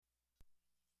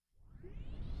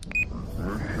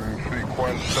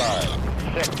5 stars.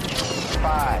 6,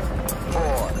 5,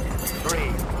 4, 3,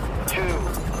 2,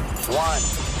 1,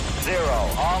 0.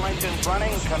 All engines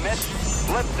running. Commit.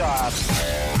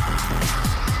 Liftoff.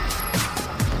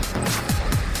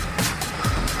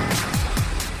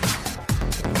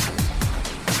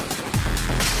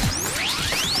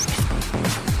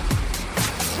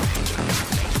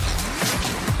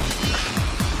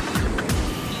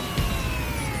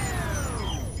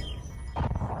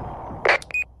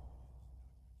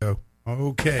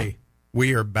 Okay,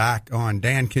 we are back on.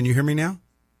 Dan, can you hear me now?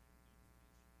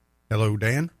 Hello,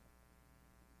 Dan?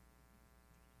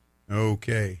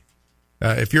 Okay.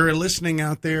 If you're listening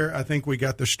out there, I think we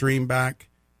got the stream back,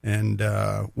 and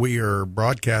we are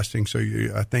broadcasting. So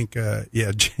I think,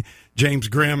 James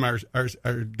Grimm, our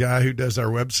guy who does our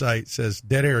website, says,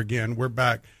 dead air again. We're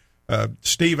back.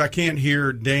 Steve, I can't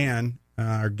hear Dan,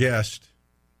 our guest.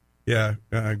 Yeah,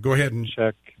 go ahead and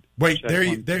check. Wait, check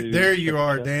there you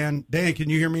are, Dan. Dan, can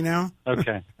you hear me now?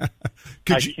 Okay.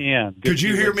 Could you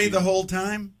hear me you. the whole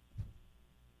time?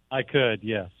 I could,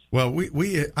 yes. Well,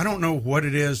 we I don't know what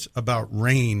it is about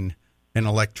rain and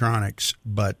electronics,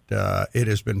 but it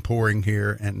has been pouring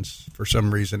here, and for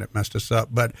some reason it messed us up.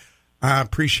 But I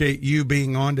appreciate you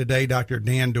being on today, Dr.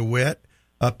 Dan DeWitt,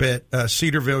 up at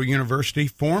Cedarville University,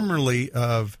 formerly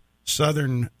of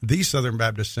the Southern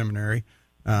Baptist Seminary.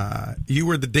 You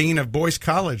were the dean of Boyce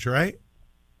College, right?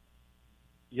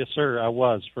 Yes, sir. I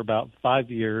was for about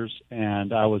 5 years,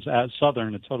 and I was at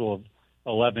Southern a total of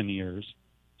 11 years.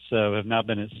 So have now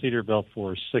been at Cedarville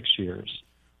for 6 years.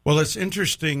 Well, it's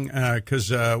interesting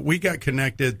because we got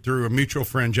connected through a mutual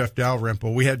friend, Jeff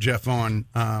Dalrymple. We had Jeff on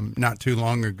not too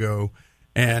long ago,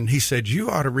 and he said,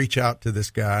 you ought to reach out to this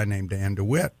guy named Dan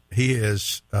DeWitt. He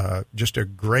is just a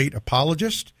great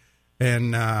apologist.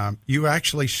 And you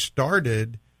actually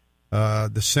started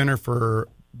the Center for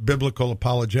Biblical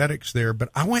Apologetics there. But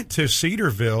I went to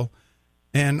Cedarville,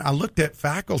 and I looked at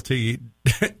faculty,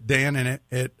 Dan, and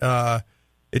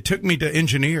it took me to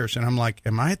engineers. And I'm like,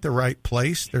 am I at the right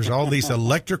place? There's all these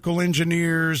electrical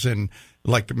engineers and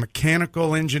like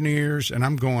mechanical engineers. And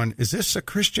I'm going, is this a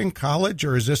Christian college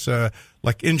or is this a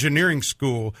like engineering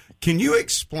school? Can you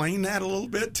explain that a little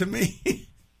bit to me?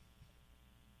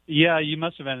 Yeah, you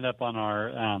must have ended up on our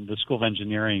the School of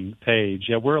Engineering page.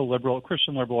 Yeah, we're a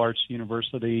Christian liberal arts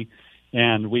university,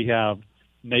 and we have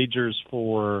majors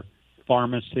for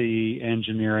pharmacy,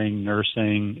 engineering,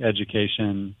 nursing,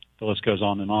 education. The list goes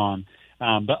on and on.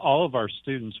 But all of our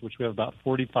students, which we have about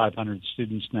 4,500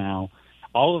 students now,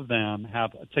 all of them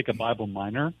take a Bible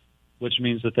minor, which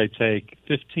means that they take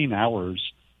 15 hours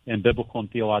in biblical and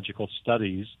theological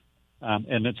studies,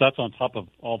 and that's on top of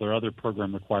all their other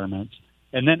program requirements.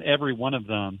 And then every one of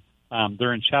them,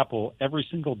 they're in chapel every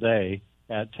single day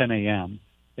at 10 a.m.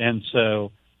 And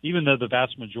so even though the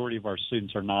vast majority of our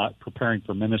students are not preparing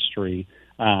for ministry,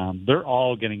 they're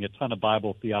all getting a ton of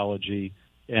Bible theology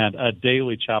and a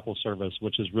daily chapel service,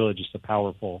 which is really just a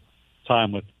powerful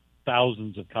time with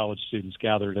thousands of college students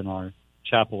gathered in our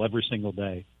chapel every single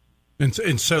day.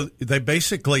 And so they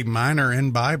basically minor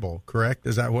in Bible, correct?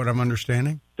 Is that what I'm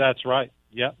understanding? That's right.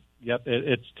 Yep.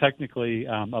 It's technically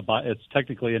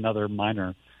another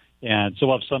minor, and so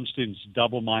we'll have some students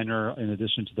double minor in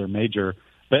addition to their major.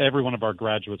 But every one of our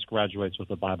graduates graduates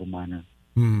with a Bible minor.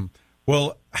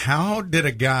 Well, how did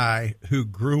a guy who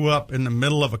grew up in the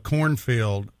middle of a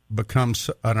cornfield become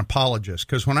an apologist?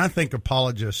 Because when I think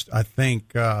apologist, I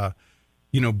think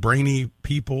brainy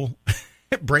people,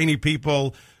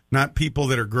 not people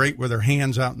that are great with their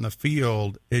hands out in the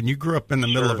field. And you grew up in the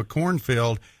middle of a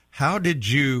cornfield. How did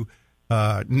you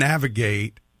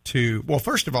navigate to, well,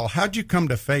 first of all, how did you come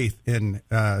to faith in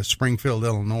Springfield,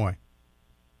 Illinois?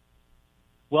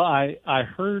 Well, I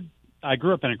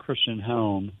grew up in a Christian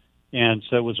home, and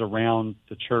so was around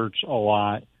the church a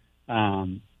lot.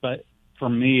 But for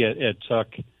me, it took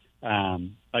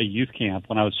a youth camp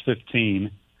when I was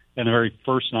 15. And the very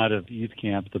first night of youth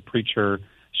camp, the preacher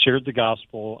shared the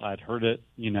gospel. I'd heard it,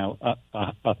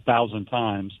 1,000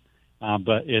 times.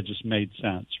 But it just made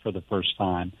sense for the first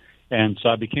time. And so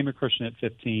I became a Christian at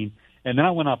 15. And then I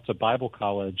went off to Bible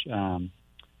college,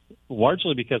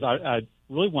 largely because I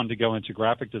really wanted to go into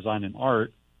graphic design and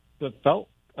art, but felt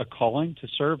a calling to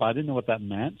serve. I didn't know what that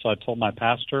meant. So I told my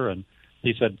pastor, and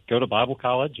he said, go to Bible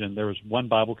college. And there was one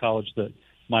Bible college that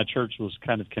my church was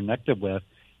kind of connected with.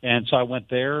 And so I went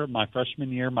there my freshman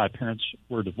year. My parents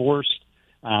were divorced.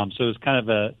 So it was kind of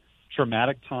a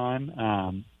traumatic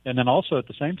time. And then also at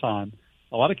the same time,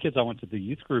 a lot of kids I went to the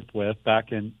youth group with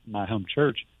back in my home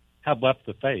church had left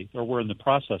the faith or were in the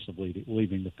process of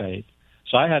leaving the faith.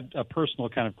 So I had a personal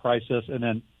kind of crisis. And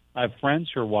then I have friends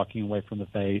who are walking away from the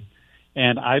faith.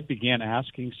 And I began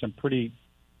asking some pretty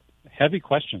heavy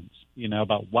questions,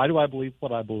 about why do I believe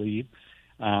what I believe.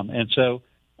 And so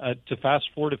to fast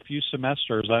forward a few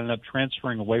semesters, I ended up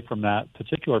transferring away from that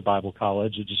particular Bible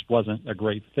college. It just wasn't a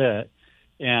great fit.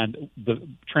 And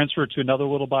transferred to another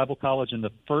little Bible college, and the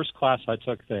first class I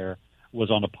took there was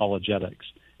on apologetics.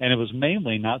 And it was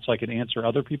mainly not so I could answer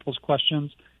other people's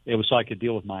questions. It was so I could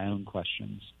deal with my own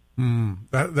questions.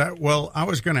 Well, I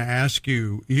was going to ask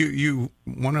you,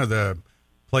 one of the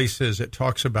places it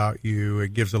talks about you,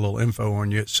 it gives a little info on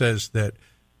you. It says that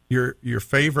your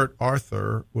favorite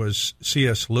author was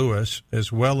C.S. Lewis,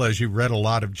 as well as you read a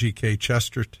lot of G.K.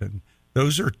 Chesterton.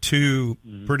 Those are two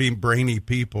pretty brainy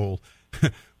people.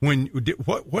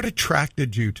 What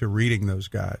attracted you to reading those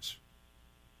guys?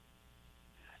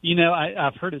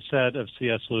 I've heard it said of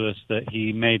C.S. Lewis that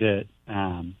he made it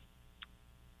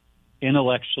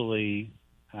intellectually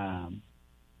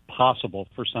possible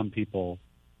for some people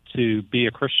to be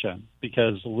a Christian,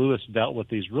 because Lewis dealt with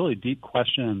these really deep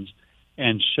questions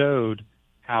and showed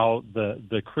how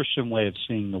the Christian way of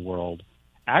seeing the world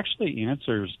actually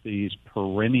answers these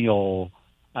perennial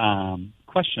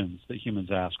questions that humans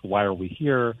ask. Why are we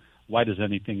here? Why does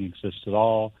anything exist at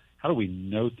all? How do we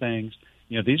know things?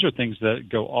 These are things that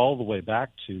go all the way back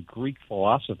to Greek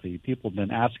philosophy. People have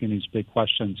been asking these big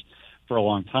questions for a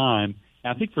long time.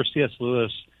 And I think for C.S.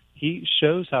 Lewis, he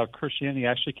shows how Christianity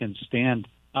actually can stand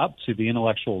up to the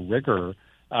intellectual rigor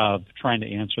of trying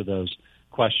to answer those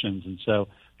questions. And so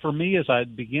for me, as I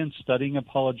began studying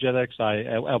apologetics, I,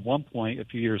 at one point, a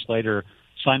few years later,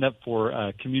 signed up for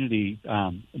a community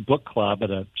book club at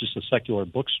just a secular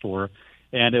bookstore.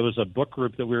 And it was a book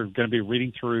group that we were going to be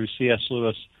reading through C.S.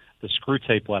 Lewis, the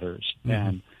Screwtape Letters. Mm-hmm.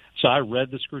 And so I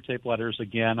read the Screwtape Letters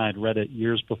again. I'd read it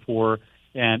years before,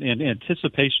 and in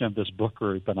anticipation of this book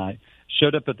group. And I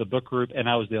showed up at the book group, and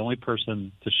I was the only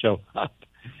person to show up.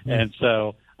 Mm-hmm. And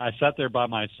so I sat there by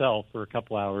myself for a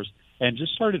couple hours and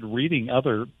just started reading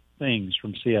other things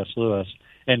from C.S. Lewis,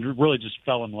 and really just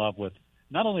fell in love with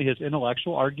not only his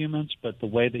intellectual arguments, but the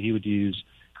way that he would use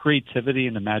creativity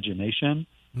and imagination.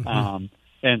 Mm-hmm.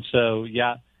 And so,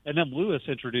 and then Lewis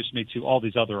introduced me to all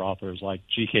these other authors like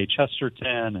G.K.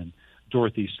 Chesterton and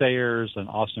Dorothy Sayers and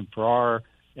Austin Farrar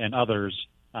and others.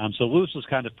 So Lewis was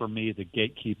kind of, for me, the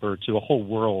gatekeeper to a whole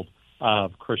world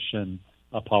of Christian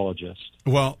apologists.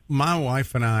 Well, my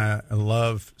wife and I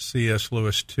love C.S.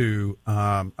 Lewis, too.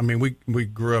 We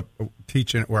grew up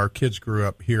teaching, where our kids grew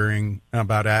up hearing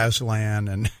about Aslan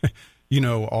and,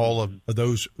 all of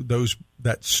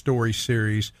that story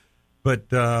series. But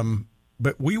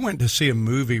we went to see a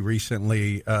movie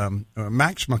recently.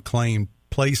 Max McLean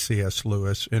plays C.S.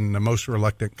 Lewis in The Most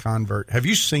Reluctant Convert. Have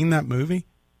you seen that movie?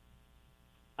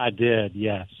 I did,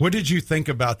 yes. What did you think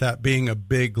about that, being a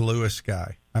big Lewis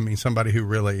guy? Somebody who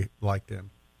really liked him.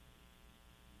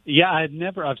 Yeah,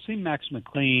 I've seen Max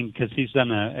McLean because he's done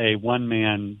a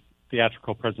one-man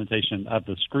theatrical presentation of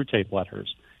the Screwtape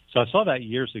Letters. So I saw that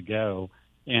years ago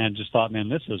and just thought,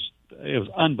 man, it was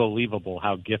unbelievable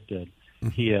how gifted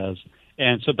he is.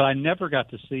 And so, but I never got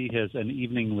to see An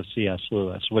Evening with C.S.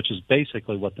 Lewis, which is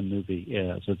basically what the movie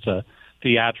is. It's a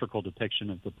theatrical depiction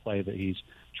of the play that he's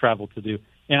traveled to do.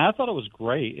 And I thought it was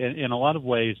great. In a lot of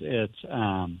ways, it's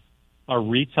a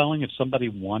retelling. If somebody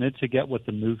wanted to get what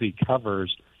the movie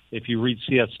covers, if you read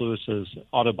C.S. Lewis's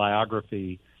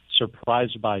autobiography,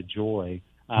 Surprised by Joy,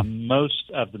 most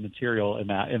of the material in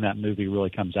that movie really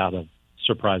comes out of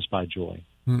Surprised by Joy.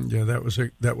 Yeah, that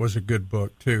was a good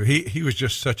book too. He was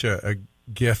just such a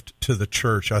gift to the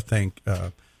church, I think.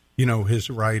 His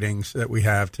writings that we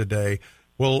have today.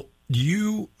 Well,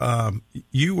 you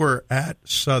were at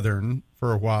Southern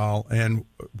for a while, and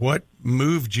what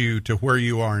moved you to where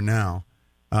you are now?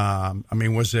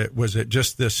 Was it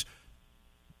just this,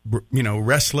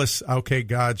 restless? Okay,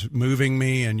 God's moving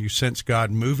me, and you sense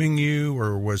God moving you,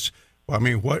 or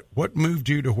what moved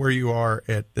you to where you are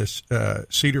at this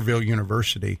Cedarville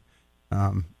University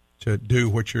to do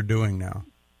what you're doing now?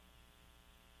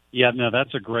 Yeah, no,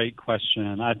 that's a great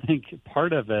question. I think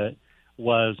part of it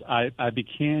was I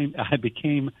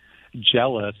became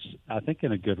jealous, I think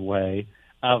in a good way,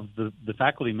 of the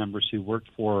faculty members who worked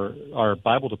for our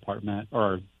Bible department or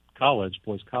our college,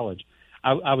 boys' college.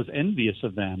 I was envious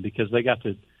of them because they got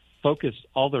to focus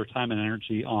all their time and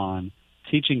energy on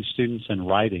teaching students and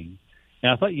writing.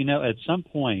 And I thought, at some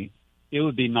point, it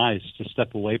would be nice to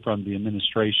step away from the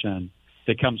administration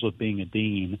that comes with being a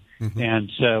dean. Mm-hmm.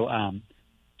 And so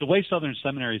the way Southern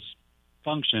Seminaries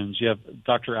functions, you have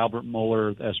Dr. Albert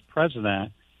Mohler as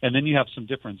president, and then you have some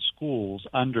different schools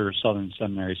under Southern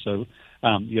Seminary. So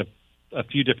you have a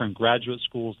few different graduate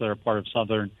schools that are part of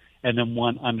Southern, and then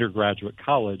one undergraduate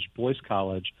college, boys'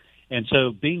 college. And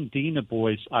so being Dean of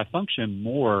Boyce, I function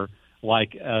more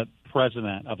like a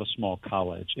president of a small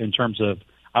college in terms of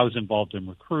I was involved in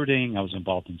recruiting, I was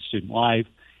involved in student life,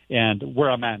 and where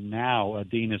I'm at now, a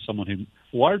dean is someone who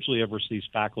largely oversees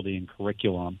faculty and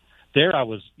curriculum. There I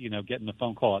was, getting a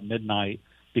phone call at midnight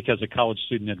because a college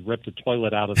student had ripped a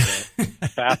toilet out of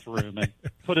the bathroom and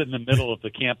put it in the middle of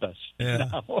the campus.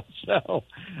 Yeah. So,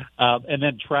 and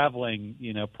then traveling,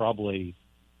 probably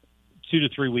 2 to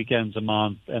 3 weekends a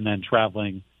month, and then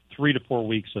traveling 3 to 4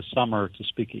 weeks a summer to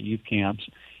speak at youth camps.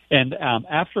 And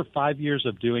after 5 years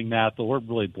of doing that, the Lord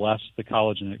really blessed the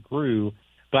college and it grew.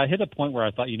 But I hit a point where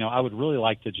I thought, I would really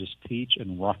like to just teach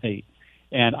and write.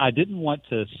 And I didn't want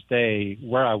to stay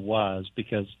where I was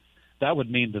because that would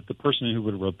mean that the person who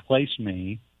would replace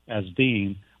me as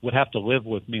dean would have to live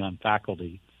with me on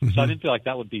faculty. Mm-hmm. So I didn't feel like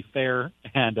that would be fair.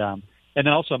 And then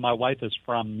also my wife is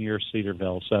from near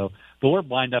Cedarville. So the Lord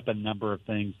lined up a number of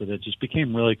things that it just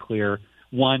became really clear.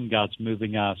 One, God's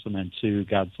moving us, and then two,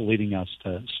 God's leading us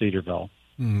to Cedarville.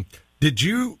 Mm. Did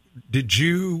you,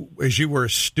 as you were a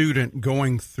student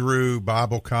going through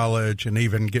Bible college and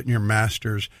even getting your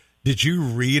master's, did you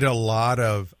read a lot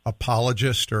of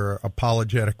apologist or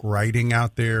apologetic writing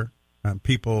out there,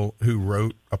 people who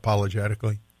wrote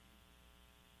apologetically?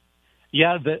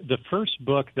 Yeah, the first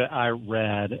book that I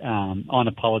read on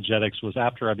apologetics was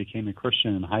after I became a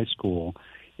Christian in high school.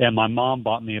 And my mom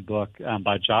bought me a book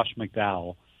by Josh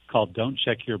McDowell called Don't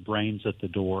Check Your Brains at the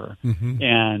Door. Mm-hmm.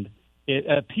 And it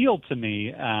appealed to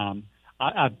me.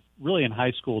 I really in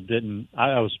high school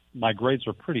my grades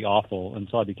were pretty awful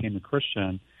until I became a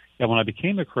Christian. And when I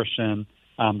became a Christian,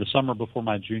 the summer before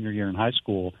my junior year in high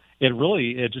school,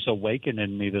 it just awakened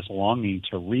in me this longing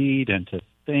to read and to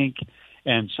think.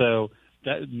 And so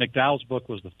McDowell's book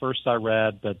was the first I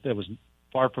read, but it was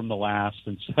far from the last.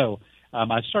 And so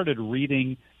I started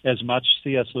reading as much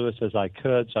C.S. Lewis as I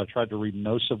could. So I tried to read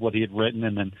most of what he had written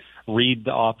and then read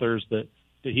the authors that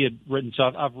he had written. So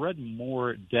I've read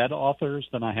more dead authors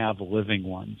than I have living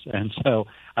ones. And so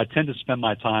I tend to spend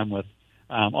my time with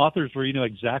authors where you know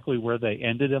exactly where they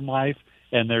ended in life,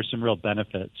 and there's some real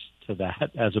benefits to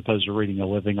that as opposed to reading a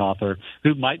living author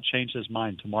who might change his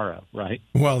mind tomorrow, right?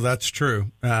 Well, that's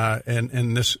true. And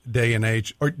in this day and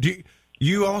age, or do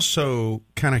you also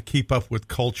kind of keep up with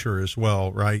culture as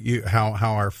well, right? How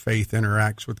our faith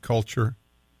interacts with culture.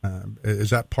 Is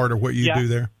that part of what you do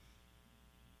there?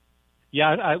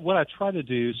 Yeah, what I try to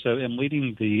do, so in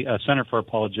leading the Center for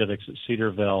Apologetics at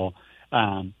Cedarville,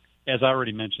 as I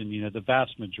already mentioned, the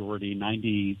vast majority,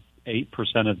 98%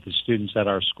 of the students at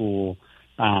our school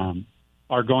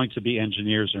are going to be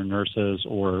engineers or nurses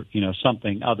or,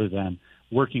 something other than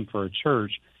working for a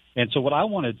church. And so what I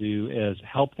want to do is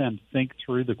help them think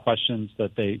through the questions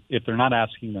that if they're not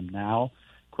asking them now,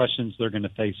 questions they're going to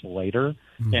face later.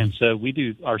 Mm-hmm. And so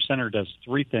our center does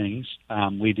three things.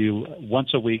 We do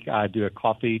once a week, I do a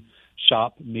coffee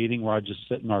shop meeting where I just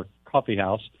sit in our coffee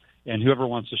house, and whoever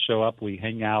wants to show up, we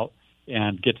hang out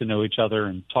and get to know each other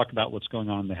and talk about what's going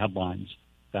on in the headlines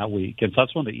that week. And so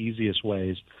that's one of the easiest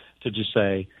ways to just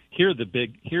say,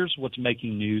 here's what's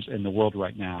making news in the world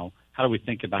right now. How do we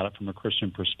think about it from a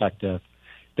Christian perspective?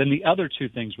 Then the other two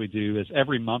things we do is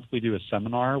every month we do a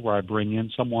seminar where I bring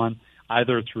in someone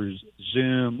either through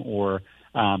Zoom or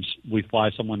we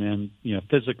fly someone in,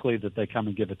 physically that they come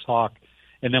and give a talk.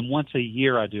 And then once a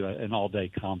year I do an all-day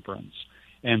conference.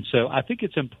 And so I think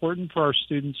it's important for our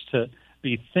students to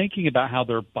be thinking about how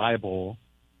their Bible,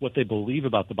 what they believe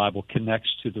about the Bible, connects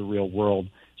to the real world.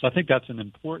 So I think that's an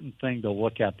important thing to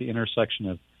look at, the intersection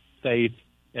of faith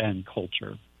and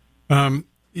culture. Were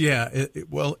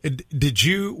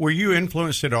you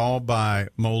influenced at all by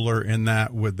Mohler in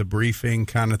that with the briefing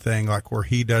kind of thing, like where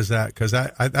he does that? Because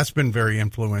that's been very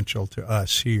influential to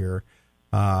us here,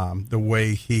 the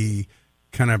way he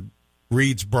kind of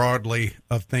reads broadly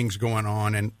of things going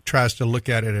on and tries to look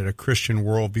at it at a Christian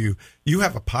worldview. You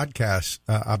have a podcast,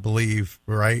 I believe,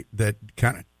 right, that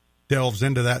kind of delves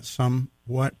into that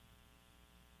somewhat?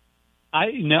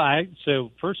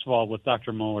 So first of all, with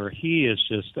Dr. Mohler, he is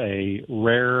just a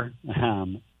rare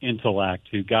intellect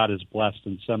who God has blessed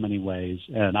in so many ways.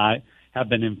 And I have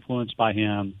been influenced by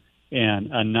him in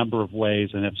a number of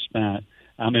ways and have spent,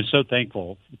 I'm so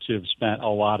thankful to have spent a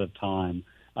lot of time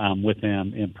with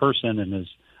him in person in his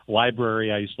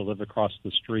library. I used to live across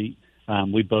the street.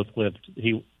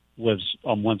 He lives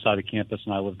on one side of campus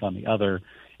and I lived on the other.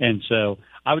 And so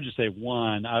I would just say,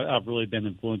 one, I've really been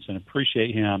influenced and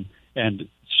appreciate him and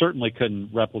certainly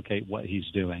couldn't replicate what he's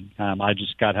doing.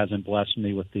 God hasn't blessed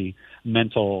me with the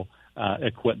mental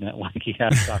equipment like he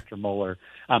has Dr. Mohler.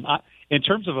 In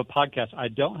terms of a podcast, I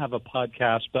don't have a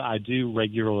podcast, but I do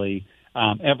regularly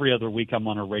Every other week I'm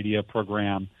on a radio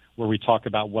program where we talk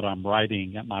about what I'm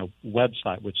writing at my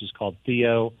website, which is called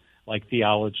Theo, like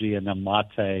theology, and then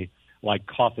latte, like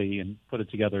coffee, and put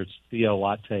it together. It's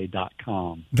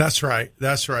theolatte.com. That's right.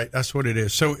 That's what it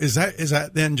is. So is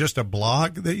that then just a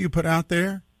blog that you put out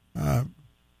there?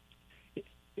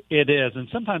 It is, and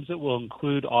sometimes it will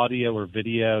include audio or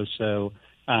video. So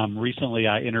recently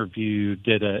I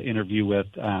did an interview with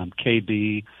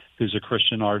KB, who's a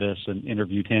Christian artist, and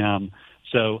interviewed him.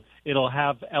 So it'll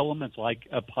have elements like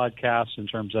a podcast in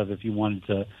terms of if you wanted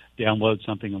to download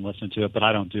something and listen to it, but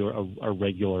I don't do a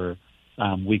regular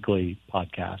weekly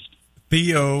podcast.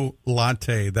 Theo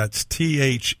Latte, that's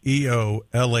TheoLatte,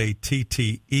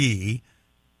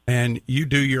 and you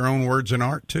do your own words and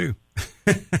art too.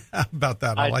 How about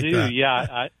that? I like do, that.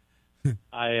 Yeah.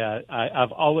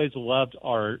 I've always loved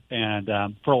art, and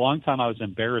for a long time I was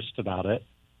embarrassed about it.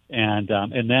 And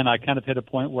then I kind of hit a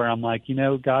point where I'm like,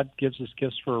 God gives us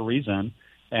gifts for a reason,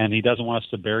 and He doesn't want us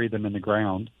to bury them in the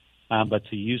ground, but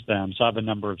to use them. So I have a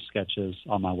number of sketches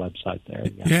on my website there.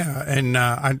 Yeah, and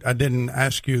I didn't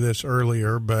ask you this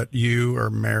earlier, but you are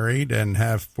married and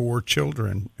have 4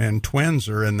 children, and twins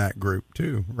are in that group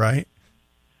too, right?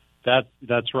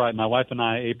 That's right. My wife and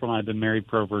I, April and I, have been married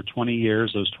for over 20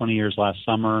 years. It was 20 years last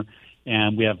summer,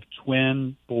 and we have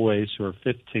twin boys who are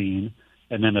 15.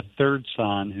 And then a third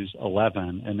son who's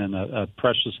 11, and then a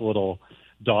precious little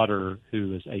daughter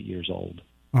who is 8 years old.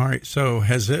 All right. So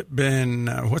what's it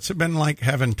been like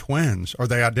having twins? Are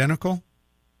they identical?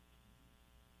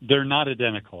 They're not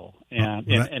identical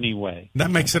in any way.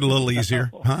 That makes it a little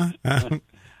easier, huh?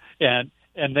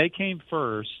 And they came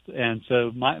first, and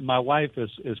so my wife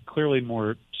is clearly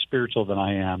more spiritual than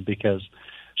I am, because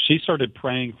she started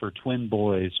praying for twin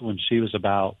boys when she was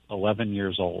about 11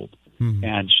 years old. Mm-hmm.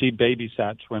 And she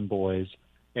babysat twin boys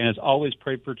and has always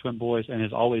prayed for twin boys and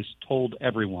has always told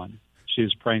everyone she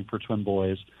was praying for twin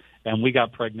boys. And we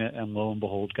got pregnant, and lo and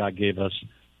behold, God gave us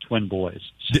twin boys.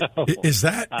 So, is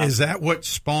that what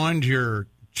spawned your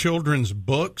children's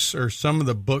books, or some of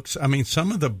the books? I mean,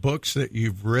 some of the books that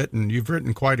you've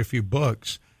written quite a few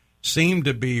books, seem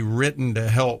to be written to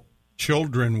help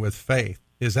children with faith.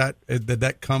 Did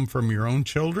that come from your own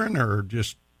children, or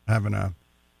just having a...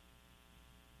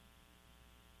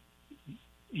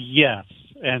 Yes.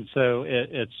 And so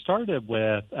it started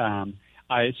with,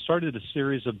 I started a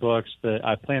series of books that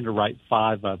I plan to write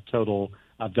 5 of total.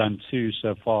 I've done 2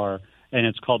 so far, and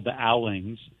it's called The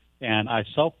Owlings, and I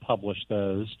self-published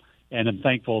those, and I'm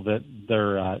thankful that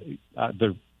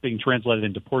they're being translated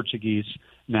into Portuguese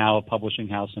now. A publishing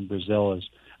house in Brazil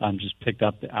has just picked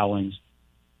up The Owlings.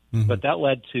 Mm-hmm. But that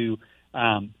led to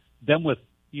then with,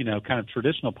 kind of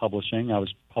traditional publishing. I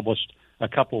was published a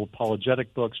couple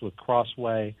apologetic books with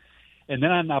Crossway. And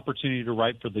then I had an opportunity to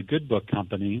write for the Good Book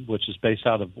Company, which is based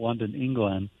out of London,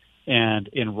 England. And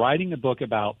in writing a book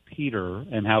about Peter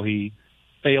and how he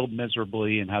failed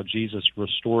miserably and how Jesus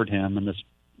restored him, and this,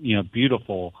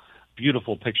 beautiful,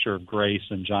 beautiful picture of grace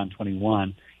in John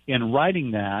 21, in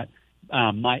writing that,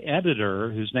 my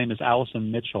editor, whose name is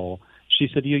Allison Mitchell, she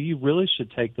said, you really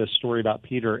should take this story about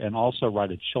Peter and also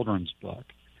write a children's book.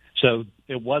 So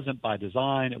it wasn't by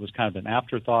design. It was kind of an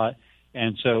afterthought.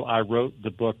 And so I wrote the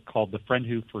book called The Friend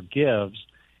Who Forgives.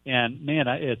 And, man,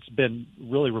 it's been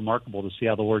really remarkable to see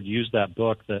how the Lord used that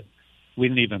book that I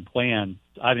didn't even plan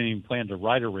to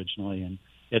write originally. And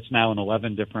it's now in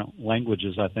 11 different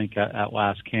languages, I think, at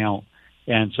last count.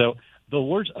 And so the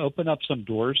Lord's opened up some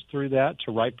doors through that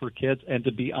to write for kids. And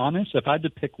to be honest, if I had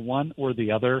to pick one or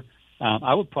the other,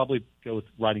 I would probably go with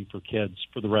writing for kids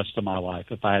for the rest of my life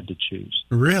if I had to choose.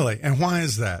 Really? And why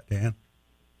is that, Dan?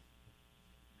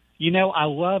 I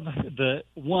love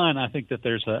I think that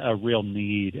there's a real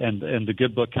need, and the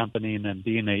Good Book Company, and then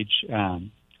B&H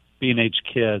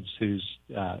Kids, who's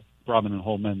Robin and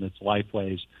Holman, that's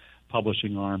Lifeway's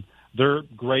publishing arm. They're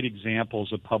great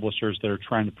examples of publishers that are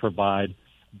trying to provide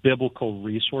biblical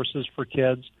resources for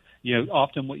kids.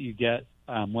 Often what you get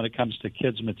when it comes to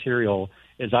kids' material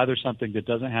is either something that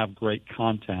doesn't have great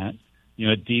content,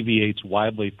 it deviates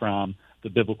widely from the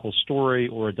biblical story,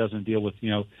 or it doesn't deal with,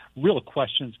 real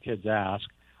questions kids ask.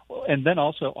 And then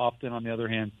also often, on the other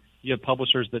hand, you have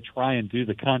publishers that try and do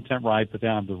the content right, but they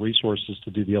don't have the resources to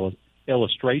do the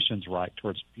illustrations right, to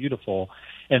where it's beautiful.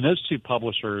 And those two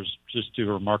publishers just do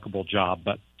a remarkable job.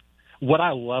 But what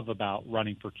I love about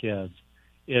running for kids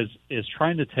is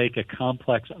trying to take a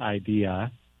complex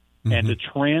idea and to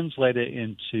translate it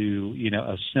into,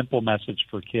 a simple message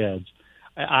for kids.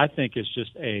 I think it's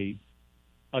just a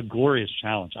glorious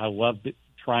challenge. I love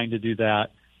trying to do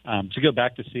that. To go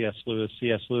back to C.S.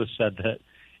 Lewis said that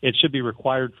it should be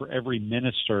required for every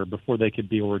minister before they could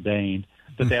be ordained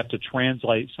that they have to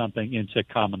translate something into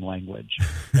common language.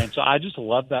 And so I just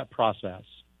love that process.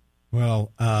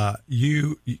 Well,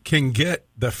 you can get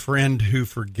The Friend Who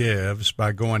Forgives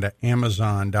by going to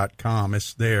Amazon.com.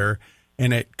 It's there,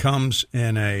 and it comes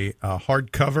in a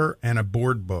hardcover and a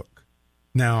board book.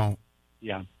 Now,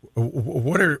 yeah,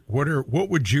 what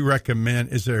would you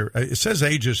recommend? Is there? It says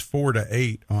ages 4 to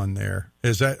 8 on there.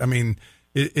 Is that? I mean,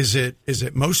 is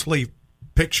it mostly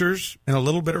pictures and a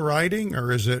little bit of writing,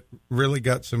 or is it really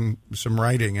got some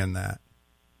writing in that?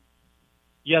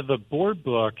 Yeah, the board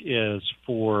book is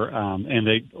for, and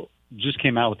they just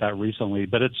came out with that recently,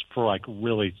 but it's for like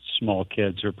really small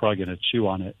kids who are probably going to chew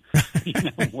on it.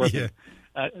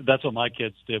 That's what my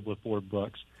kids did with board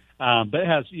books. But it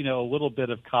has, a little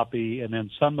bit of copy and then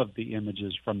some of the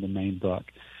images from the main book.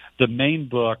 The main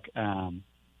book,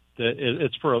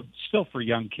 it's still for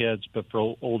young kids, but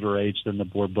for older age than the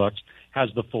board books,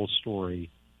 has the full story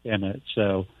in it.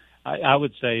 So I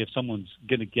would say if someone's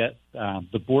going to get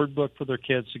the board book for their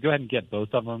kids, so go ahead and get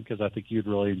both of them, because I think you'd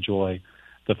really enjoy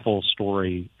the full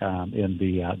story in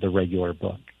the regular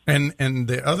book. And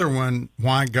the other one,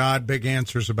 Why God, Big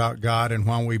Answers About God and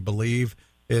Why We Believe,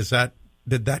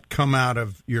 did that come out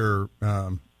of your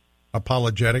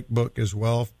apologetic book as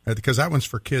well? Because that one's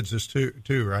for kids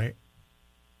too, right?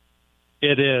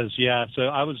 It is, yeah. So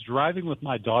I was driving with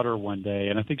my daughter one day,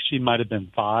 and I think she might have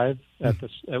been 5 at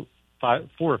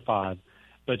 4 or 5,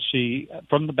 but she,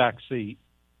 from the back seat,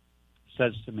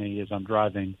 says to me as I'm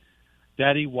driving,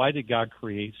 "Daddy, why did God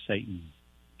create Satan?"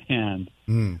 And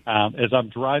as I'm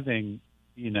driving,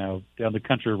 down the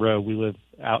country road, we live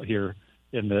out here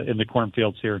in the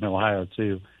cornfields here in Ohio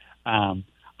too. I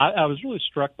was really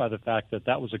struck by the fact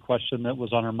that was a question that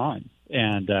was on her mind,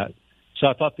 and so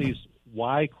I thought these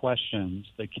why questions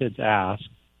that kids ask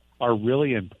are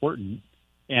really important.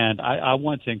 And I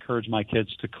want to encourage my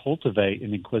kids to cultivate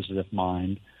an inquisitive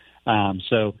mind.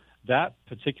 So that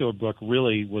particular book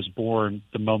really was born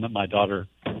the moment my daughter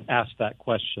asked that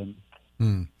question.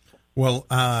 Well,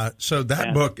 so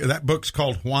that book's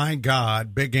called Why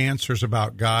God, Big Answers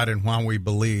About God and Why We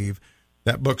Believe.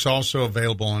 That book's also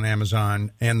available on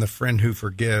Amazon, and The Friend Who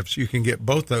Forgives. You can get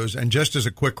both those. And just as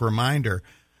a quick reminder,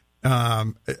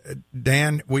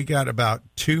 Dan, we got about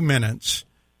 2 minutes.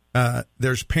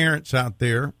 There's parents out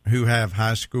there who have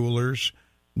high schoolers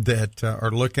that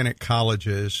are looking at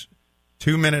colleges.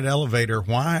 2-minute elevator.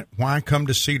 Why come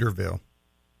to Cedarville?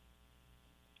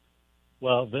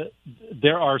 Well,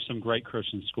 there are some great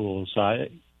Christian schools.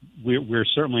 We're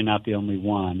certainly not the only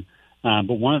one.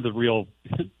 But one of the real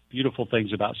beautiful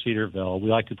things about Cedarville, we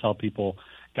like to tell people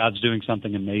God's doing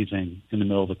something amazing in the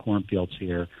middle of the cornfields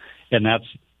here. And that's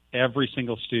every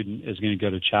single student is going to go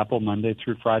to chapel Monday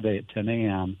through Friday at 10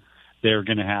 a.m. They're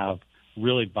going to have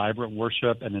really vibrant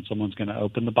worship, and then someone's going to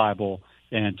open the Bible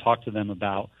and talk to them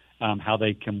about how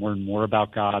they can learn more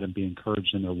about God and be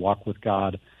encouraged in their walk with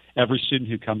God. Every student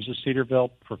who comes to Cedarville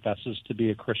professes to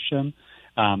be a Christian.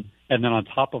 And then on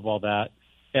top of all that,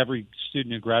 every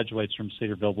student who graduates from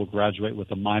Cedarville will graduate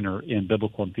with a minor in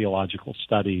biblical and theological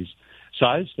studies. So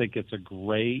I just think it's a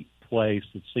great place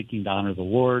that's seeking to honor the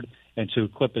Lord and to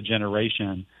equip a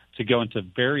generation to go into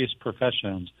various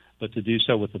professions, but to do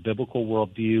so with a biblical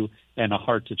worldview and a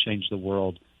heart to change the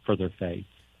world for their faith.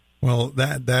 Well,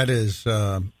 that's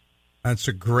a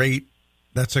great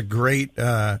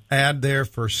ad there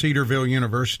for Cedarville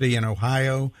University in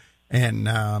Ohio.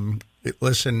 And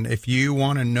listen, if you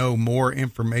want to know more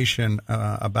information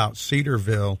about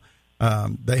Cedarville,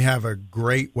 they have a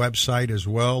great website as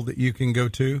well that you can go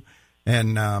to.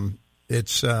 And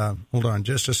it's hold on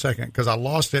just a second, because I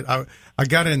lost it. I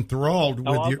got enthralled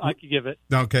with your. I could give it.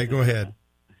 Okay, go ahead.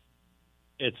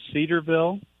 It's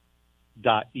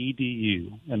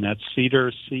Cedarville.edu, and that's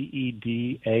Cedar,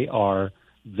 CEDAR,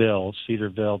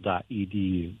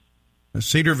 Cedarville.edu.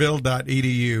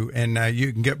 Cedarville.edu, and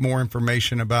you can get more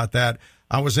information about that.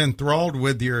 I was enthralled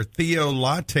with your Theo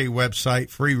Latte website,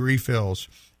 free refills.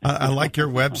 I like your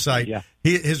website. Yeah.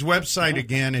 His website,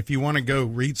 again, if you want to go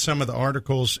read some of the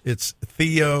articles, it's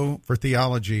Theo for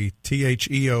theology,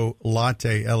 THEO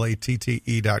latte,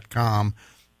 LATTE.com.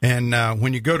 And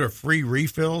when you go to free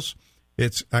refills,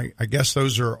 I guess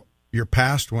those are your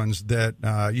past ones that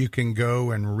you can go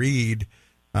and read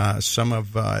some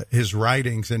of his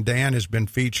writings. And Dan has been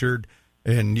featured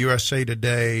in USA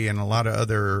Today and a lot of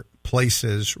other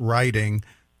places writing.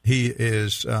 He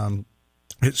is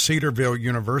at Cedarville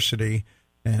University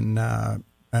and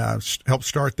helped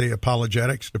start the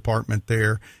apologetics department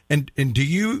there. And do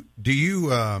you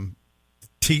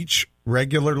teach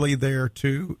regularly there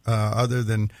too, other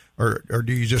than, or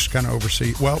do you just kind of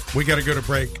oversee? Well, we got to go to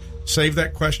break. Save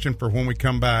that question for when we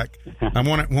come back.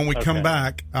 When we come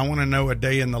back, I want to know a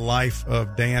day in the life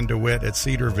of Dan DeWitt at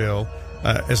Cedarville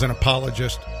as an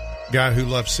apologist, guy who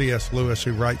loves C.S. Lewis,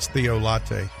 who writes Theo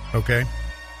Latte. Okay?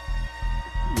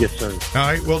 Yes, sir. All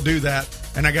right, we'll do that.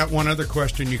 And I got one other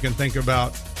question you can think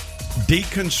about.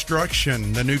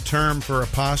 Deconstruction, the new term for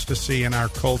apostasy in our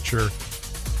culture.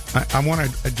 I want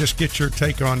to just get your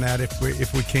take on that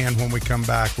if we can when we come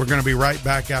back. We're going to be right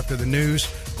back after the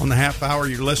news. On the half hour,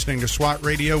 you're listening to SWAT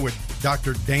Radio with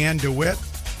Dr. Dan DeWitt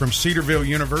from Cedarville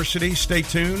University. Stay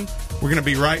tuned. We're going to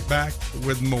be right back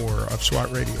with more of SWAT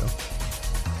Radio.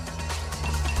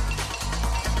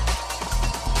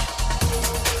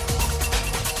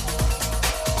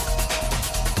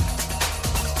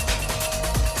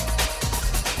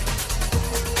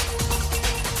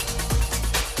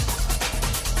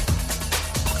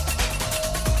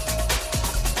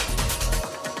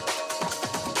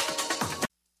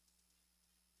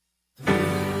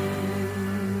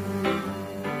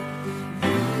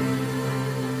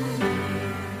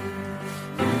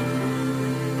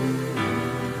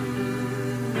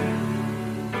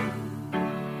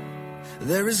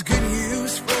 There is good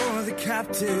news for the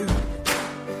captive,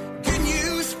 good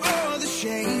news for the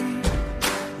shame.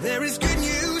 There is good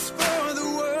news for the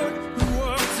world who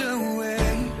walked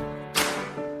away.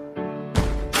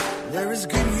 There is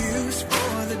good news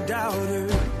for the doubter,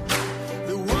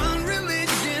 the one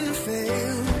religion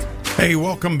failed. Hey,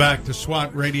 welcome back to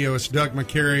SWAT Radio. It's Doug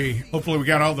McCary. Hopefully we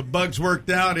got all the bugs worked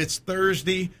out. It's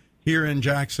Thursday here in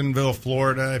Jacksonville,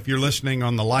 Florida. If you're listening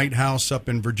on the Lighthouse up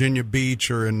in Virginia Beach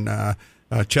or in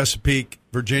Chesapeake,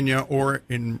 Virginia, or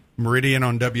in Meridian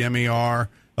on WMER,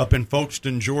 up in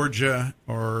Folkestone, Georgia,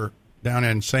 or down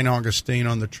in St. Augustine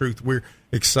on The Truth, we're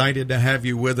excited to have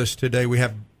you with us today. We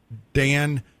have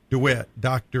Dan DeWitt,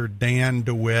 Dr. Dan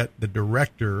DeWitt, the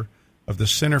director of the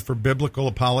Center for Biblical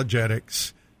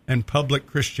Apologetics and Public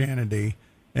Christianity,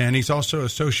 and he's also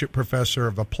associate professor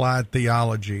of applied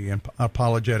theology and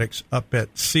apologetics up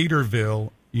at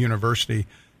Cedarville University.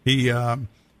 He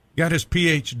got his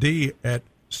Ph.D. at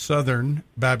Southern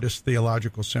Baptist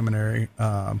Theological Seminary,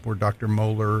 where Dr.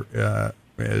 Moeller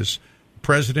is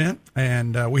president.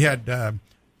 And we had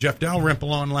Jeff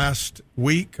Dalrymple on last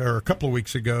week, or a couple of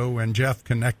weeks ago, and Jeff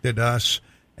connected us.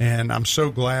 And I'm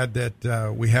so glad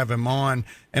that we have him on.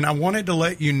 And I wanted to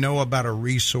let you know about a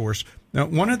resource. Now,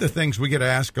 one of the things we get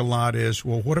asked a lot is,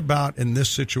 well, what about in this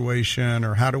situation,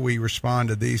 or how do we respond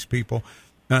to these people?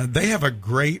 They have a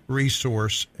great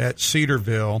resource at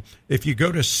Cedarville. If you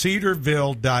go to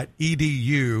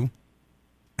cedarville.edu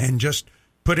and just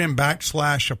put in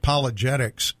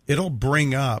 /apologetics, it'll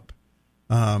bring up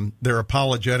their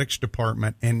apologetics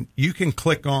department, and you can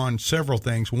click on several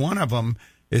things. One of them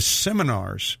is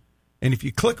seminars. And if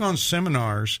you click on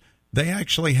seminars, they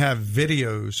actually have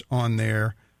videos on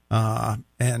there,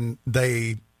 and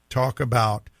they talk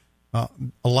about a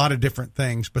lot of different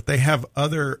things, but they have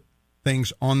other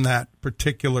things on that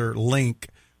particular link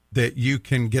that you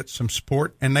can get some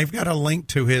support. And they've got a link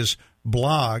to his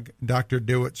blog, Dr.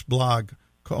 DeWitt's blog,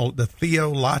 called the Theo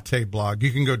Latte blog.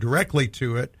 You can go directly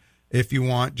to it if you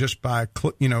want, just by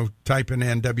typing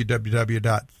in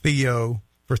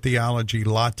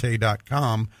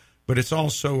www.theo.com, but it's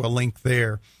also a link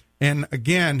there. And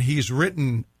again, he's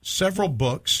written several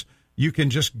books. You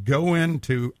can just go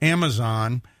into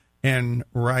Amazon and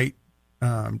write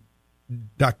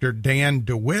Dr. Dan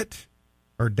DeWitt,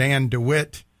 or Dan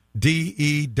DeWitt,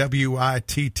 DeWitt,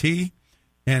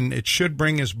 and it should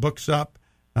bring his books up.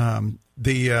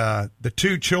 The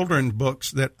two children's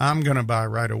books that I'm going to buy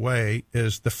right away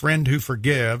is The Friend Who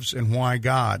Forgives and Why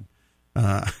God.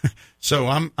 So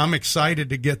I'm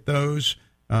excited to get those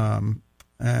and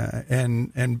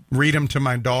read them to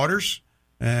my daughters.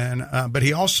 And but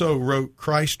he also wrote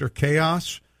Christ or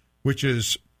Chaos, which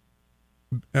is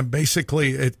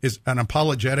basically it is an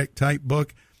apologetic type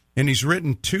book. And he's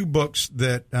written two books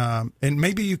that, and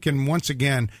maybe you can once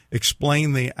again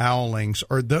explain the Owlings.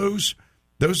 Are those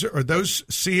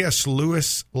C.S.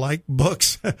 Lewis like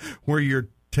books where you're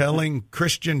telling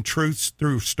Christian truths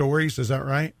through stories? Is that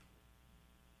right?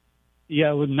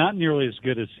 Yeah, well, not nearly as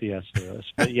good as C.S. Lewis,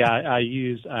 but yeah, I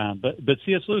use. But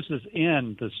C.S. Lewis is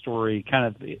in the story kind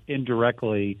of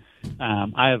indirectly.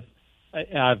 I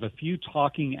have a few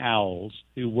talking owls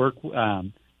who work,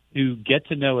 who get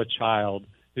to know a child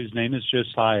whose name is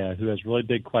Josiah, who has really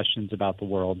big questions about the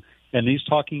world. And these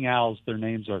talking owls, their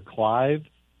names are Clive,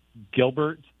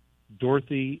 Gilbert,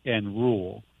 Dorothy, and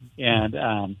Rule.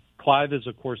 And Clive is,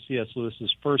 of course, C.S.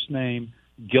 Lewis's first name.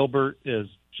 Gilbert is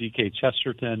G.K.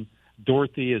 Chesterton.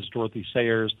 Dorothy is Dorothy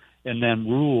Sayers, and then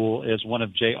Rule is one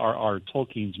of J.R.R.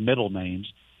 Tolkien's middle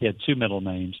names. He had two middle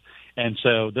names. And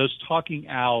so those talking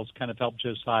owls kind of helped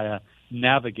Josiah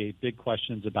navigate big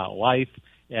questions about life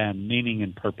and meaning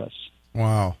and purpose.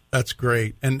 Wow, that's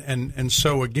great. And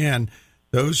so, again,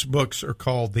 those books are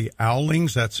called The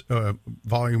Owlings. That's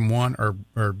volume 1 or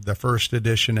the first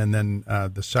edition, and then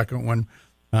the second one.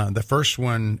 The first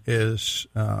one is,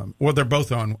 they're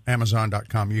both on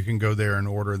Amazon.com. You can go there and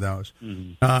order those.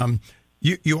 Mm-hmm.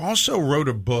 You also wrote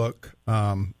a book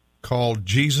called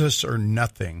Jesus or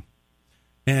Nothing.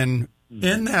 And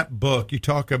in that book, you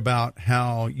talk about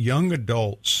how young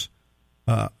adults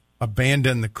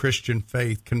abandon the Christian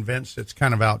faith, convinced it's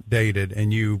kind of outdated,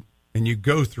 and you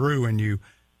go through and you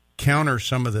counter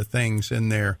some of the things in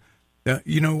there. I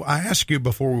asked you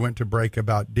before we went to break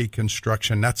about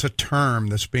deconstruction. That's a term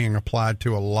that's being applied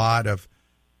to a lot of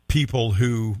people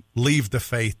who leave the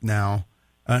faith now,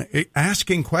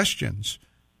 asking questions.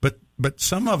 But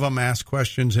some of them ask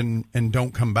questions and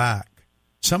don't come back.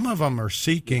 Some of them are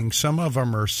seeking. Some of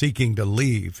them are seeking to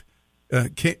leave.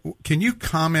 Can you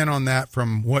comment on that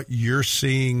from what you're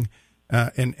seeing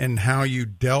and how you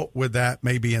dealt with that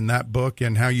maybe in that book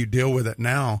and how you deal with it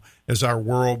now as our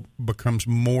world becomes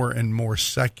more and more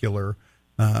secular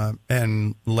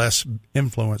and less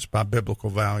influenced by biblical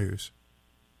values?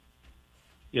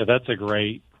 Yeah, that's a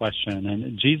great question.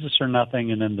 And Jesus or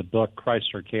Nothing, and then the book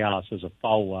Christ or Chaos is a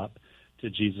follow-up to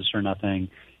Jesus or Nothing.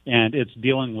 And it's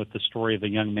dealing with the story of a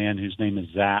young man whose name is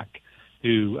Zach,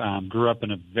 who grew up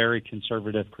in a very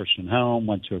conservative Christian home,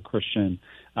 went to a Christian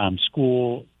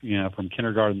school, from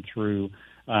kindergarten through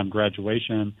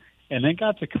graduation, and then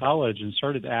got to college and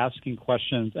started asking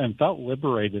questions and felt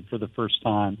liberated for the first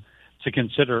time to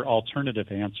consider alternative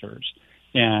answers.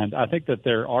 And I think that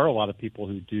there are a lot of people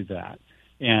who do that.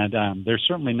 And there's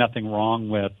certainly nothing wrong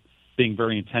with being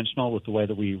very intentional with the way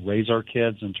that we raise our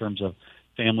kids in terms of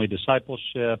family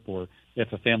discipleship, or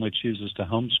if a family chooses to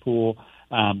homeschool.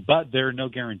 But there are no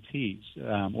guarantees,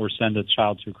 or send a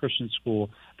child to a Christian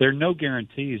school. There are no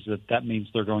guarantees that means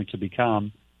they're going to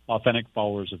become authentic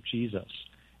followers of Jesus.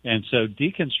 And so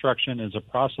deconstruction is a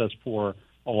process for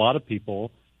a lot of people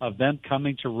of them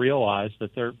coming to realize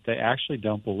that they actually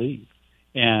don't believe.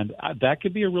 And that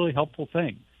could be a really helpful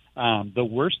thing. The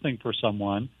worst thing for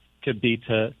someone could be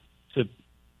to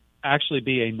actually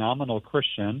be a nominal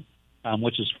Christian,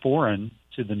 which is foreign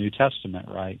to the New Testament,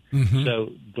 right? Mm-hmm. So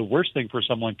the worst thing for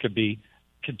someone could be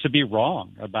to be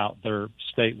wrong about their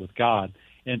state with God.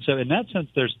 And so in that sense,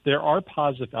 there are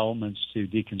positive elements to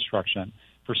deconstruction.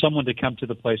 For someone to come to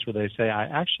the place where they say, I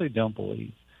actually don't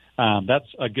believe, that's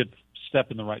a good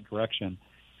step in the right direction.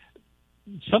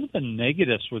 Some of the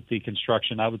negatives with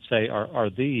deconstruction, I would say, are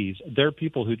these. There are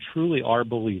people who truly are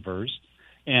believers,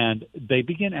 and they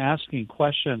begin asking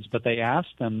questions, but they ask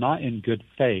them not in good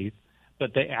faith,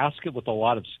 but they ask it with a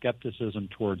lot of skepticism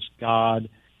towards God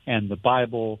and the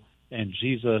Bible and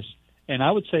Jesus. And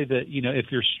I would say that,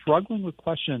 if you're struggling with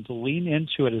questions, lean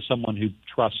into it as someone who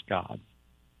trusts God.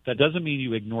 That doesn't mean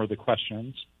you ignore the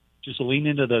questions. Just lean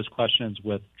into those questions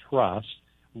with trust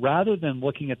rather than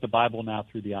looking at the Bible now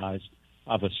through the eyes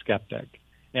of a skeptic.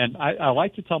 And I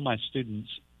like to tell my students,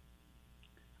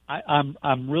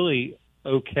 I'm really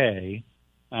okay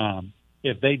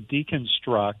if they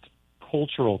deconstruct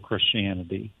cultural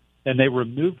Christianity and they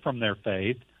remove from their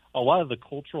faith a lot of the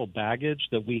cultural baggage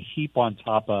that we heap on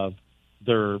top of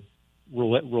their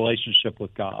relationship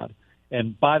with God.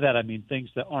 And by that, I mean things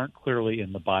that aren't clearly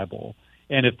in the Bible.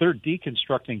 And if they're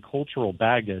deconstructing cultural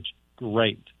baggage,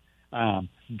 great.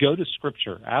 Go to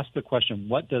Scripture. Ask the question,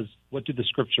 what do the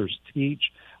Scriptures teach?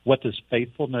 What does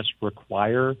faithfulness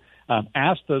require?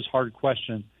 Ask those hard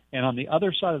questions. And on the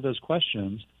other side of those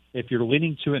questions, if you're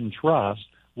leaning to it in trust,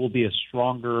 will be a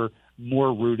stronger,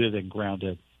 more rooted and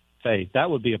grounded faith. That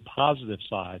would be a positive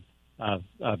side of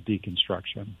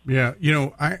deconstruction. Yeah,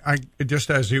 I just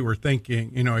as you were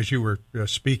thinking, as you were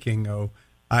speaking,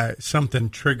 something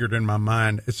triggered in my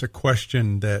mind. It's a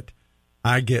question that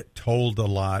I get told a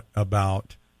lot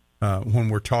about when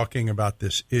we're talking about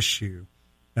this issue.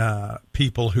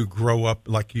 People who grow up,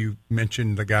 like you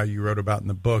mentioned, the guy you wrote about in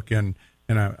the book, in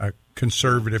a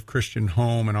conservative Christian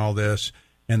home and all this,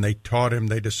 and they taught him,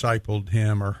 they discipled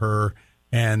him or her,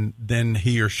 and then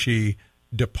he or she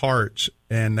departs,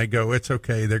 and they go, it's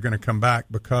okay, they're going to come back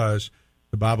because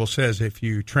the Bible says if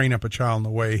you train up a child in the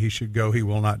way he should go, he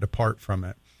will not depart from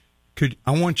it.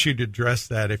 I want you to address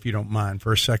that, if you don't mind,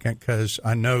 for a second, because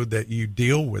I know that you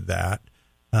deal with that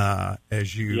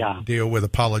as you deal with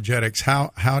apologetics.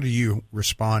 How do you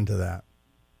respond to that?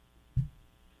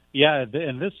 Yeah,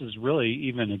 and this is really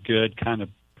even a good kind of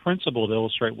principle to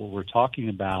illustrate what we're talking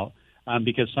about.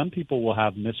 because some people will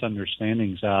have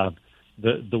misunderstandings of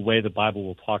the way the Bible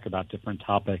will talk about different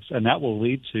topics, and that will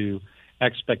lead to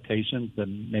expectations that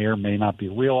may or may not be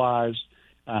realized.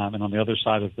 And on the other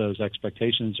side of those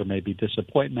expectations, there may be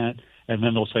disappointment. And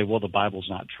then they'll say, well, the Bible's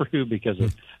not true because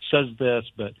it says this,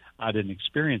 but I didn't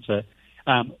experience it.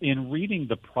 In reading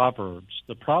the Proverbs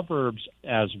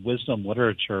as wisdom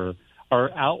literature are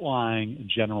outlining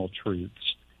general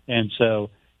truths. And so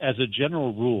as a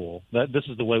general rule, this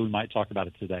is the way we might talk about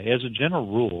it today. As a general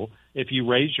rule, if you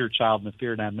raise your child in the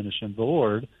fear and admonition of the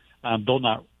Lord,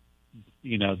 they'll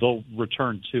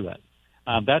return to it.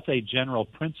 That's a general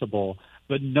principle.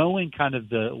 But knowing kind of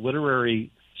the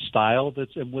literary style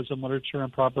that's in wisdom literature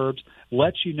and Proverbs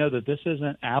lets you know that this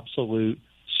isn't absolute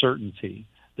certainty.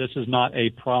 This is not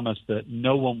a promise that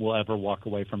no one will ever walk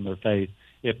away from their faith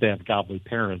if they have godly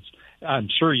parents. I'm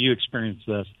sure you experience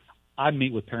this. I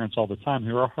meet with parents all the time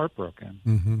who are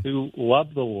heartbroken, who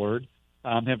love the Lord,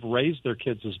 have raised their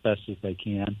kids as best as they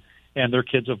can, and their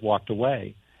kids have walked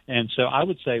away. And so I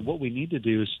would say what we need to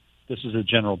do is, this is a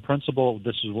general principle.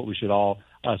 This is what we should all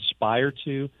aspire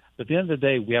to. But at the end of the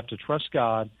day, we have to trust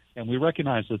God, and we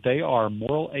recognize that they are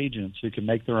moral agents who can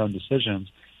make their own decisions.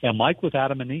 And like with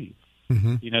Adam and Eve,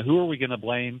 who are we going to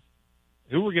blame?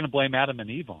 Who are we going to blame Adam and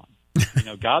Eve on?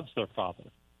 God's their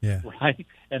father, right?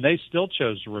 And they still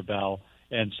chose to rebel.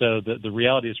 And so the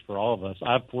reality is for all of us.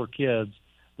 I have 4 kids.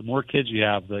 The more kids you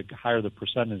have, the higher the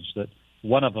percentage that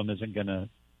one of them isn't going to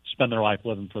spend their life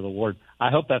living for the Lord. I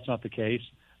hope that's not the case.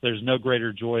 There's no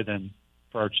greater joy than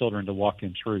for our children to walk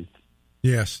in truth.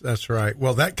 Yes, that's right.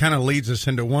 Well, that kind of leads us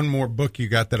into one more book you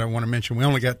got that I want to mention. We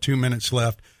only got 2 minutes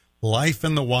left. Life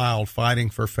in the Wild: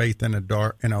 Fighting for Faith in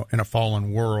a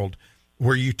Fallen World,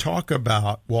 where you talk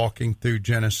about walking through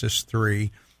Genesis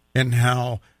 3 and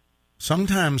how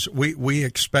sometimes we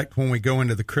expect when we go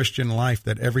into the Christian life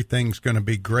that everything's going to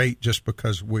be great just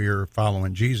because we're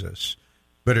following Jesus.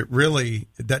 But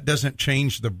that doesn't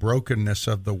change the brokenness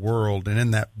of the world. And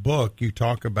in that book, you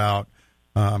talk about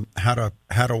how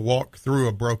to walk through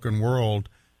a broken world,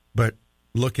 but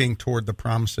looking toward the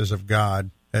promises of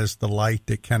God as the light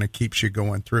that kind of keeps you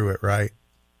going through it, right?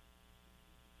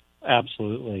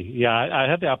 Absolutely. Yeah, I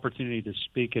had the opportunity to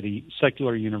speak at a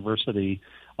secular university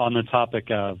on the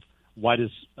topic of why does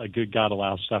a good God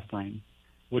allow suffering,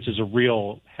 which is a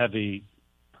real heavy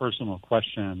personal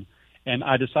question. And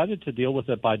I decided to deal with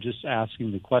it by just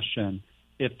asking the question,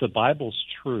 if the Bible's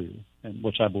true, and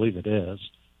which I believe it is,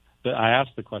 but I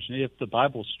asked the question, if the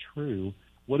Bible's true,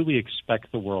 what do we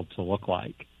expect the world to look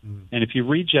like? And if you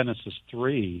read Genesis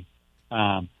 3,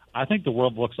 I think the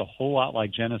world looks a whole lot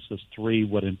like Genesis 3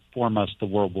 would inform us the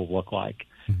world will look like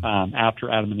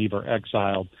after Adam and Eve are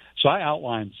exiled. So I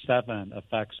outlined 7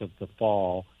 effects of the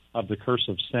fall, of the curse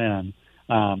of sin,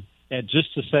 and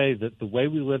just to say that the way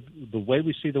we live, the way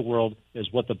we see the world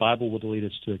is what the Bible would lead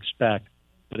us to expect.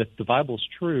 But if the Bible's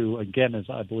true, again, as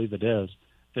I believe it is,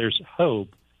 there's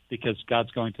hope because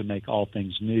God's going to make all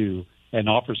things new and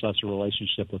offers us a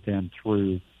relationship with Him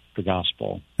through the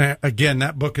gospel. Again,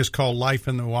 that book is called Life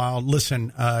in the Wild.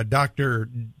 Listen, Dr.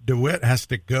 DeWitt has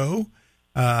to go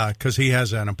because he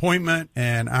has an appointment,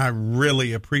 and I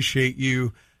really appreciate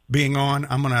you being on.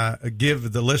 I'm going to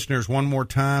give the listeners one more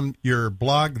time your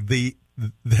blog, the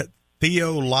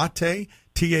Theo Latte,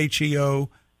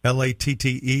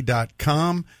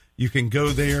 TheoLatte.com. You can go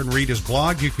there and read his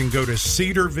blog. You can go to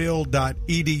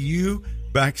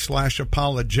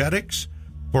cedarville.edu/apologetics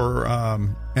for,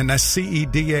 and that's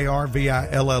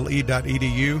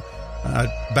CEDARVILLE.edu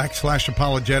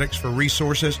 /apologetics for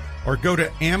resources, or go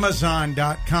to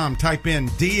Amazon.com, type in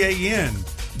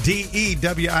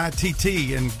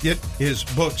DANDEWITT and get his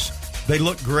books. They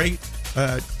look great.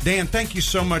 Dan, thank you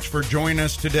so much for joining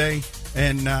us today,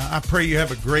 and I pray you have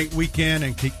a great weekend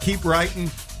and keep writing,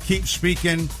 keep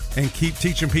speaking, and keep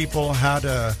teaching people how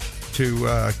to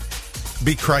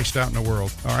be Christ out in the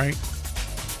world. All right?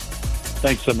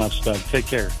 Thanks so much, Doug. Take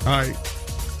care. All right.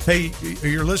 Hey,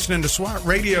 you're listening to SWAT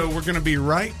Radio. We're going to be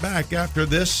right back after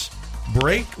this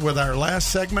break with our last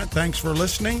segment. Thanks for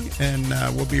listening, and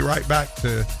we'll be right back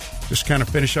to just kind of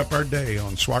finish up our day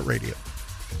on SWAT Radio.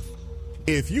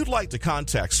 If you'd like to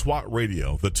contact SWAT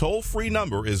Radio, the toll-free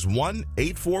number is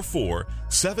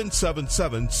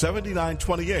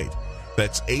 1-844-777-7928.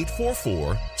 That's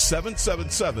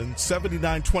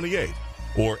 844-777-7928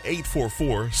 or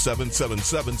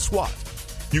 844-777-SWAT.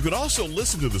 You can also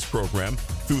listen to this program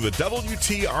through the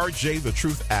WTRJ The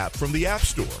Truth app from the App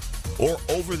Store or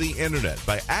over the internet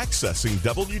by accessing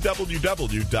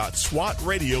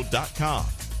www.swatradio.com.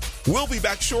 We'll be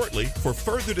back shortly for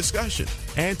further discussion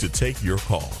and to take your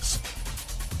calls.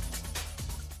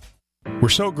 We're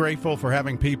so grateful for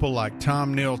having people like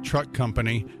Tom Neal Truck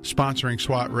Company sponsoring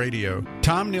SWAT Radio.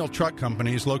 Tom Neal Truck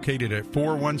Company is located at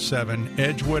 417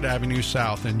 Edgewood Avenue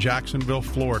South in Jacksonville,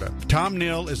 Florida. Tom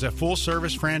Neal is a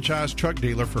full-service franchise truck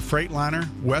dealer for Freightliner,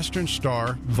 Western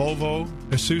Star, Volvo,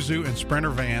 Isuzu, and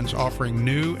Sprinter vans, offering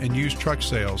new and used truck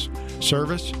sales,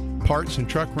 service, parts and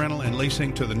truck rental and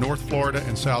leasing to the North Florida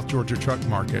and South Georgia truck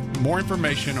market. More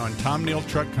information on Tom Neal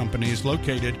Truck Company is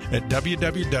located at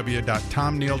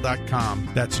www.tomneal.com.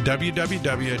 That's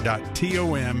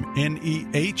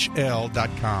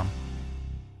www.tomnehl.com.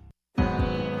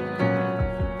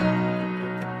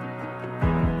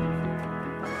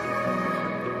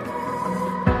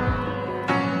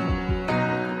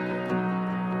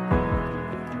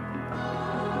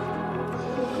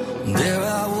 There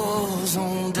I was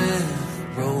on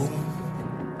death row,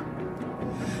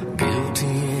 guilty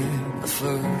in the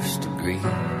first degree,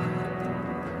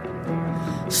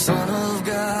 Son of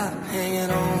God hanging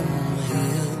on a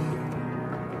hill.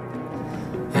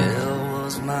 Hell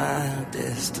was my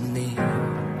destiny.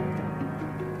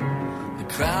 The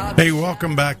crowd. Hey,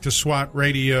 welcome back to SWAT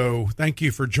Radio. Thank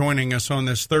you for joining us on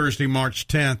this Thursday, March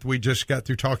 10th. We just got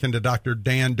through talking to Dr.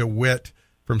 Dan DeWitt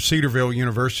from Cedarville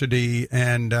University,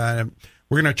 and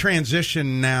we're going to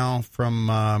transition now from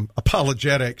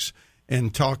apologetics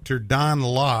and talk to Don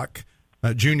Locke,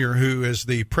 Jr., who is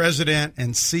the president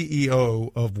and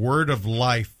CEO of Word of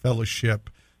Life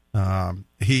Fellowship.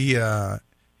 He got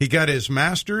his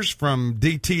master's from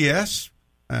DTS,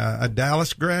 a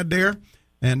Dallas grad there,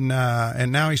 and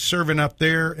now he's serving up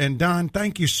there. And Don,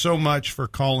 thank you so much for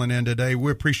calling in today. We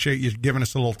appreciate you giving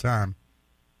us a little time.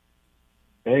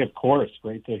 Hey, of course.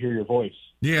 Great to hear your voice.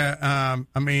 Yeah,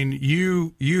 I mean,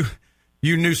 you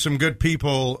knew some good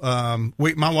people.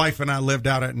 My wife and I lived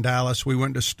out in Dallas. We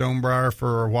went to Stonebriar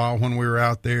for a while when we were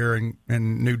out there,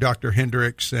 and knew Dr.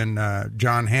 Hendricks and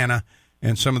John Hanna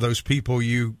and some of those people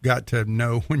you got to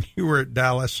know when you were at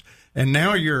Dallas. And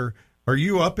now are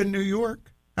you up in New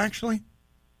York, actually?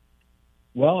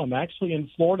 Well, I'm actually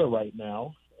in Florida right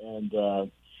now, and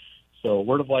so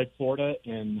Word of Life, Florida,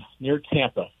 and near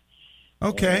Tampa.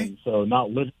 Okay. And so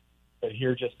not living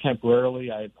here just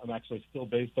temporarily. I'm actually still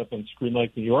based up in Screen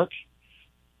Lake, New York,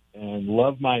 and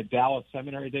love my Dallas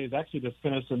seminary days. Actually just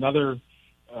finished another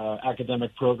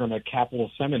academic program at Capital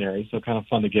Seminary, so kind of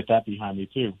fun to get that behind me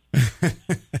too.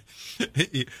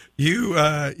 You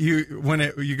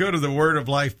go to the Word of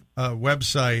Life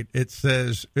website, it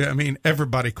says, I mean,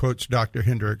 everybody quotes Dr.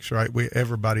 Hendricks, right?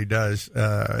 Everybody does.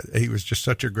 He was just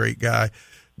such a great guy.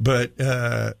 But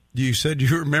you said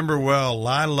you remember well,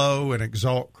 lie low and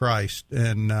exalt Christ.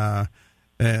 And,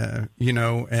 here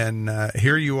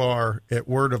you are at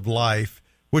Word of Life,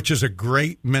 which is a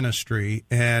great ministry.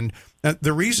 And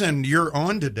the reason you're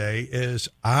on today is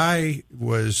I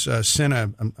was sent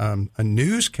a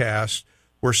newscast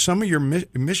where some of your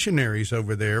missionaries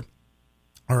over there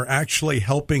are actually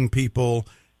helping people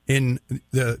in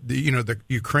the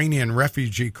Ukrainian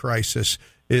refugee crisis.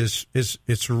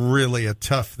 It's really a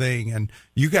tough thing. And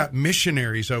you got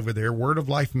missionaries over there, Word of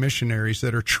Life missionaries,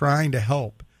 that are trying to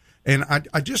help. And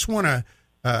I just want to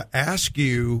ask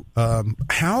you,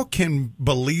 how can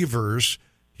believers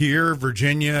here,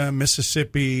 Virginia,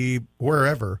 Mississippi,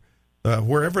 wherever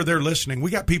they're listening, we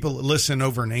got people that listen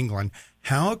over in England,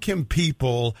 how can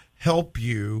people help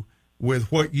you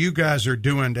with what you guys are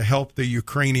doing to help the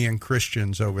Ukrainian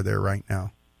Christians over there right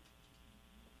now?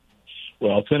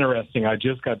 Well, it's interesting. I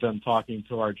just got done talking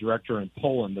to our director in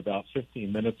Poland about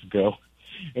 15 minutes ago,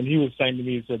 and he was saying to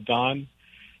me, he said, Don,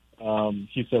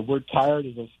 he said, we're tired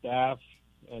as a staff,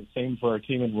 same for our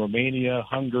team in Romania,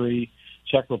 Hungary,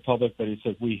 Czech Republic, but he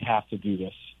said, we have to do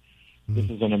this. This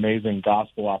is an amazing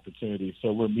gospel opportunity.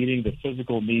 So we're meeting the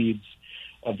physical needs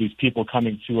of these people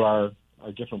coming to our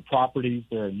different properties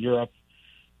there in Europe,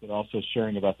 but also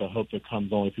sharing about the hope that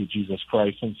comes only through Jesus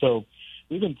Christ. And so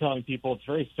we've been telling people it's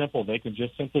very simple. They can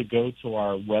just simply go to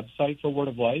our website for Word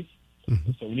of Life.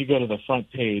 Mm-hmm. So when you go to the front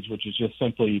page, which is just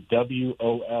simply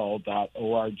wol.org,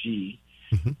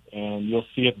 mm-hmm. and you'll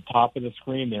see at the top of the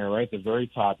screen there, right at the very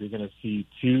top, you're going to see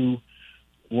two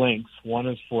links. One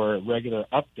is for regular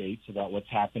updates about what's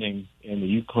happening in the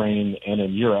Ukraine and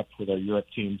in Europe with our Europe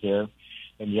teams there,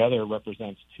 and the other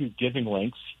represents two giving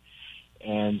links.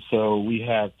 And so we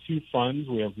have two funds.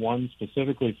 We have one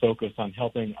specifically focused on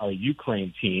helping our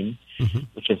Ukraine team, mm-hmm.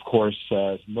 which, of course,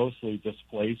 is mostly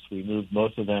displaced. We moved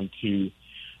most of them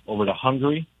over to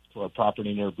Hungary, to our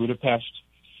property near Budapest.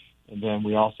 And then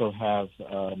we also have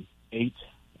eight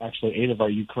of our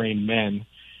Ukraine men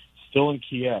still in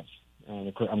Kiev.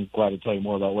 And I'm glad to tell you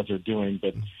more about what they're doing.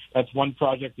 But that's one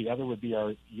project. The other would be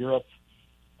our Europe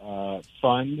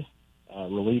fund.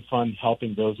 relief fund,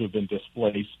 helping those who have been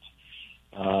displaced.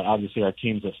 Obviously, our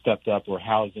teams have stepped up. We're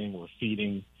housing, we're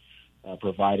feeding,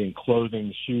 providing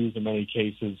clothing, shoes in many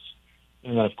cases,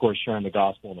 and then, of course, sharing the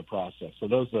gospel in the process. So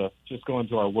those just going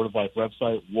to our Word of Life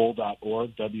website,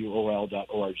 wool.org,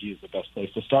 WOL.org is the best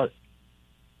place to start.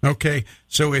 Okay,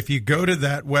 so if you go to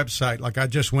that website, like I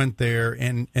just went there,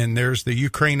 and there's the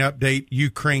Ukraine update,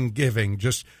 Ukraine giving.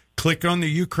 Just click on the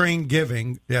Ukraine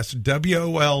giving. That's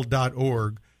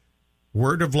WOL.org,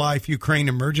 Word of Life Ukraine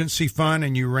Emergency Fund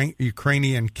and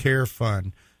Ukrainian Care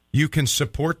Fund. You can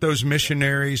support those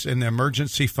missionaries in the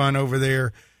emergency fund over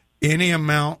there. Any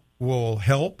amount will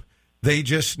help. They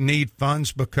just need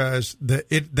funds because the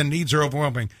needs are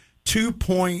overwhelming.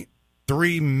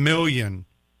 2.3 million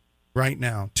right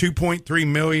now, 2.3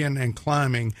 million and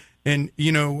climbing. And,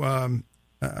 I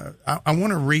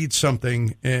want to read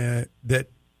something that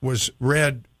was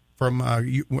read from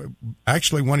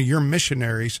actually one of your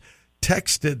missionaries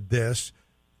texted this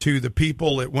to the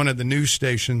people at one of the news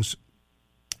stations.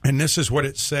 And this is what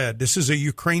it said. This is a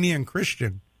Ukrainian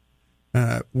Christian.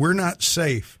 We're not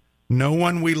safe. No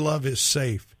one we love is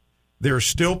safe. There are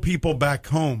still people back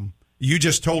home. You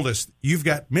just told us you've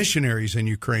got missionaries in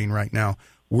Ukraine right now.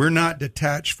 We're not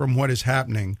detached from what is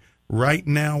happening. Right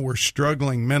now, we're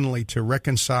struggling mentally to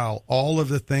reconcile all of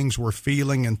the things we're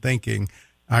feeling and thinking.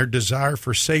 Our desire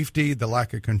for safety, the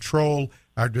lack of control,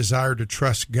 our desire to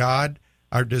trust God,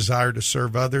 our desire to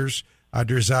serve others, our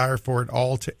desire for it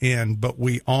all to end. But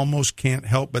we almost can't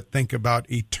help but think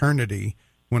about eternity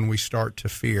when we start to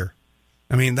fear.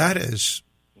 I mean, that is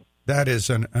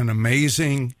an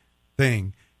amazing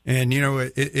thing. And,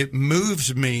 it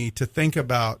moves me to think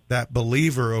about that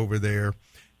believer over there.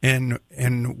 And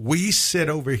we sit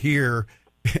over here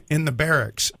in the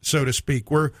barracks, so to speak.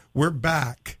 We're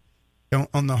back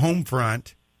on the home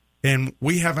front, and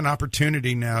we have an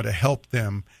opportunity now to help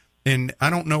them. And I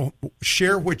don't know,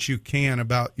 share what you can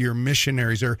about your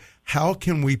missionaries, or how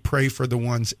can we pray for the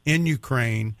ones in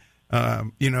Ukraine,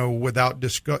 without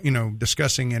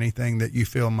discussing anything that you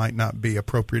feel might not be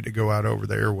appropriate to go out over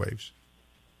the airwaves.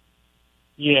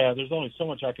 Yeah, there's only so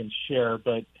much I can share,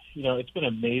 but, it's been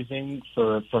amazing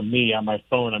for me on my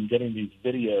phone. I'm getting these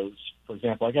videos. For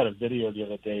example, I got a video the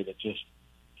other day that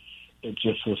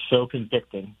just was so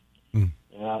convicting. And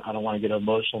I don't want to get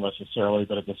emotional necessarily,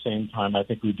 but at the same time, I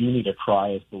think we do need to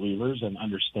cry as believers and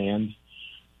understand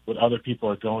what other people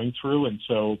are going through. And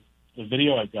so the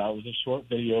video I got was a short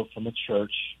video from a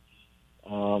church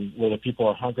where the people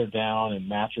are hunkered down in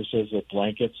mattresses with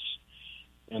blankets.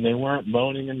 And they weren't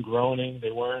moaning and groaning.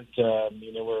 They weren't,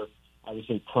 they were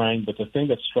obviously praying. But the thing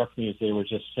that struck me is they were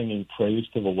just singing praise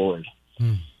to the Lord.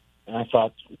 And I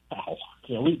thought, wow,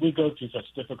 we go through such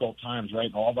difficult times, right?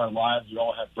 In all of our lives, we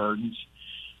all have burdens.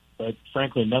 But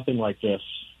frankly, nothing like this.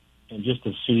 And just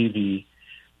to see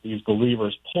these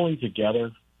believers pulling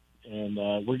together,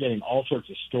 and we're getting all sorts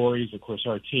of stories. Of course,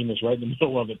 our team is right in the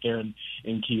middle of it there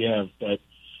in Kiev. But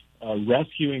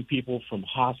rescuing people from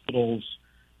hospitals.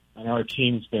 And our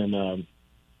team's been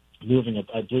moving,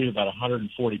 I believe, about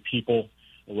 140 people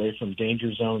away from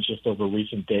danger zones just over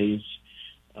recent days.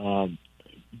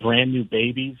 Brand new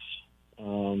babies.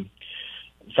 In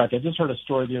fact, I just heard a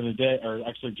story the other day, or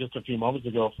actually just a few moments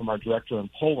ago, from our director in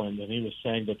Poland, and he was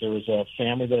saying that there was a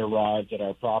family that arrived at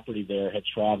our property there, had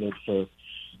traveled for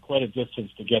quite a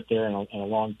distance to get there in a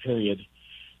long period.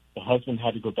 The husband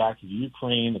had to go back to the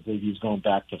Ukraine. I believe he was going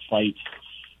back to fight.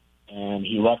 And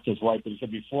he left his wife, but he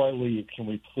said, before I leave, can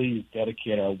we please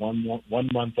dedicate our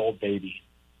one-month-old baby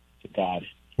to God?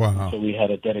 Wow. So we had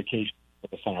a dedication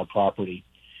on our property.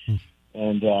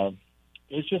 And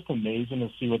it's just amazing to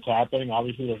see what's happening.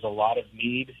 Obviously, there's a lot of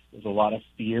need. There's a lot of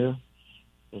fear.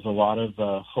 There's a lot of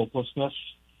hopelessness.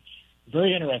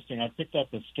 Very interesting. I picked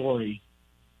up a story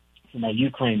from my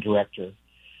Ukraine director,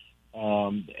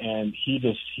 and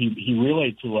he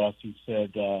relayed to us, he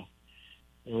said,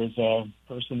 there was a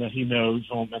person that he knows,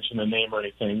 I won't mention the name or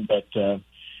anything, but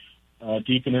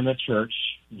deacon in the church.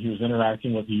 He was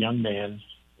interacting with a young man,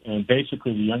 and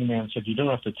basically the young man said, you don't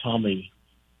have to tell me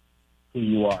who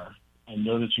you are. I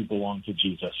know that you belong to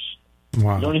Jesus.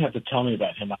 Wow. You don't even have to tell me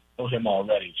about him. I know him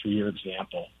already through your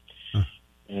example.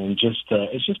 And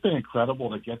it's just been incredible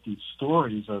to get these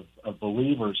stories of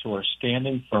believers who are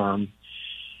standing firm,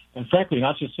 and frankly,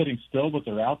 not just sitting still, but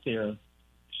they're out there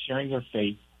sharing their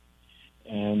faith,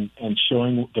 and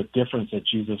showing the difference that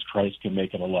Jesus Christ can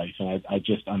make in a life. And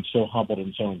I'm so humbled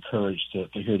and so encouraged to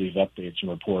hear these updates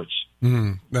and reports.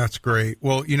 That's great.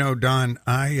 Well, Don,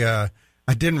 I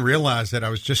didn't realize that. I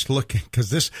was just looking,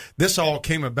 because this all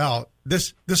came about.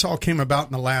 This all came about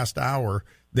in the last hour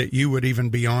that you would even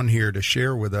be on here to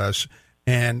share with us.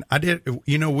 And I did,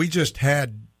 we just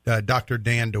had Dr.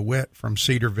 Dan DeWitt from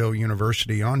Cedarville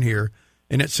University on here,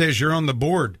 and it says you're on the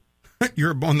board.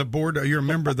 You're on the board. You're a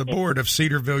member of the board of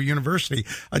Cedarville University.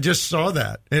 I just saw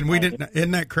that, and we didn't.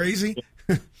 Isn't that crazy?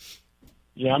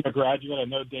 Yeah, I'm a graduate. I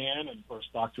know Dan, and of course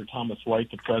Dr. Thomas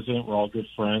White, the president. We're all good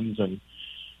friends, and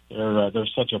they're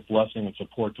such a blessing and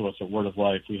support to us at Word of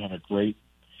Life. We have a great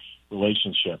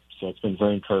relationship, so it's been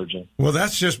very encouraging. Well,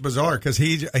 that's just bizarre because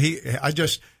I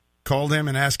just called him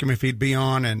and asked him if he'd be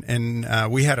on,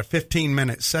 and we had a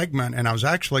 15-minute segment, and I was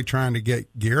actually trying to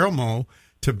get Guillermo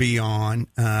to be on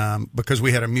because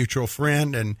we had a mutual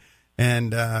friend,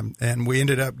 and we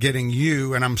ended up getting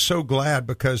you, and I'm so glad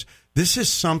because this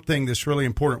is something that's really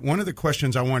important. One of the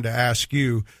questions I wanted to ask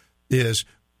you is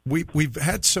we've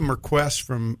had some requests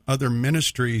from other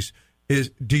ministries.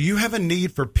 Do you have a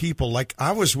need for people? Like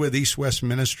I was with East West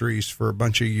Ministries for a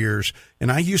bunch of years,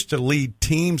 and I used to lead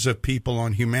teams of people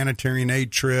on humanitarian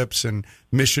aid trips and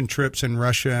mission trips in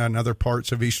Russia and other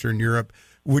parts of Eastern Europe.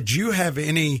 Would you have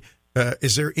any?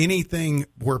 Is there anything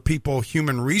where people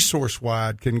human resource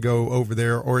wide can go over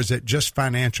there, or is it just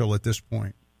financial at this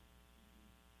point?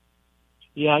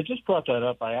 Yeah, I just brought that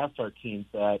up. I asked our teams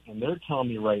that, and they're telling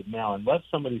me right now, unless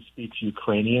somebody speaks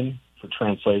Ukrainian for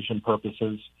translation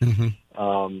purposes,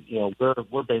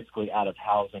 we're basically out of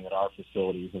housing at our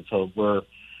facilities, and so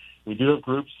we do have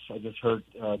groups. I just heard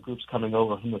groups coming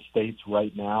over from the States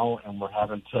right now, and we're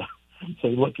having to say,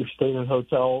 look, you're staying in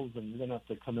hotels, and you're going to have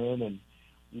to come in and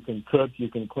you can cook, you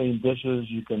can clean dishes,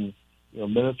 you can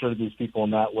minister to these people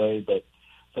in that way. But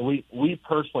so we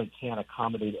personally can't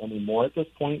accommodate any more at this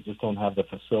point, just don't have the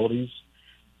facilities.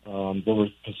 But we're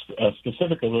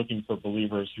specifically looking for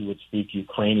believers who would speak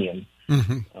Ukrainian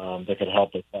that could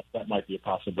help us. That might be a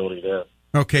possibility there.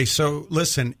 Okay, so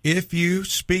listen, if you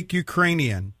speak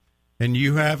Ukrainian and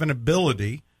you have an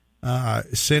ability,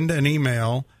 send an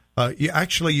email.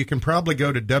 You can probably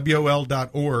go to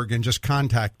WOL.org and just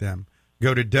contact them.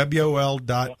 Go to WOL.org,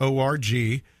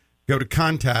 go to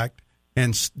contact,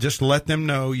 and just let them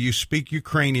know you speak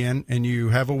Ukrainian and you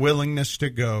have a willingness to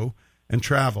go and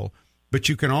travel. But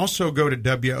you can also go to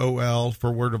WOL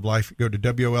for Word of Life, go to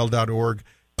WOL.org,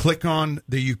 click on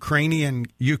the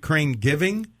Ukraine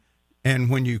giving, and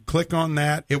when you click on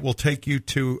that, it will take you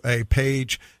to a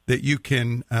page that you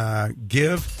can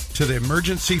give to the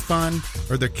emergency fund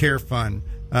or the care fund.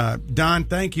 Don,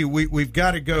 thank you. We've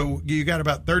got to go. You got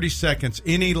about 30 seconds.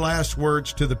 Any last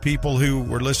words to the people who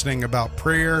were listening about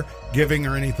prayer, giving,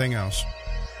 or anything else?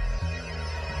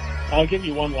 I'll give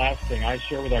you one last thing. I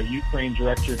share with our Ukraine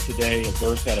director today a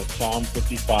verse out of Psalm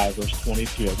 55, verse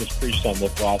 22. I just preached on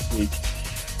this last week.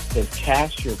 It says,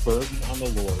 cast your burden on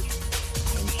the Lord,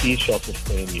 and he shall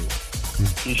sustain you.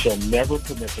 He shall never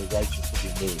permit the righteous to be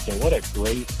moved. And what a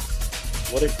great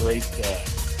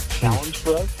challenge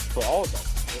for us, for all of us.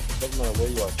 It doesn't matter where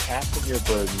you are, casting your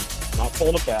burden, not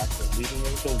pulling it back, but leaving it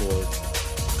with the Lord,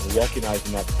 and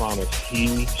recognizing that promise,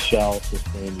 he shall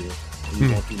sustain you.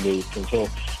 You won't be moved. And so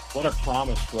what a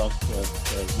promise for us to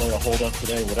lay a hold of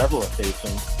today, whatever we're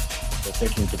facing. We're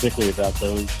thinking particularly about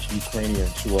those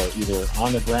Ukrainians who are either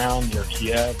on the ground near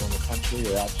Kiev or in the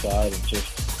country or outside and just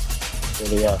where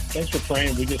they are. Thanks for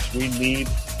praying. We need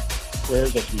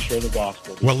prayers as we share the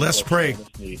gospel. Well, let's pray.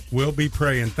 We'll be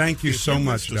praying. Thank you so much,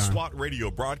 Don. If you missed a SWAT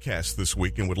radio broadcast this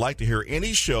week and would like to hear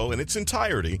any show in its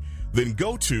entirety, then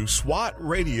go to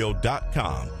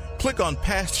SWATradio.com. Click on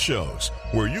past shows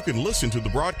where you can listen to the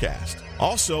broadcast.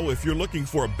 Also, if you're looking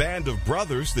for a band of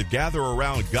brothers that gather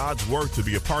around God's Word to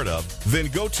be a part of, then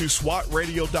go to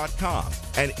SWATradio.com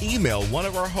and email one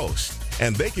of our hosts,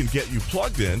 and they can get you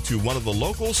plugged in to one of the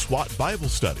local SWAT Bible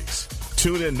studies.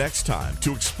 Tune in next time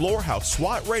to explore how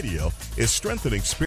SWAT Radio is strengthening spiritual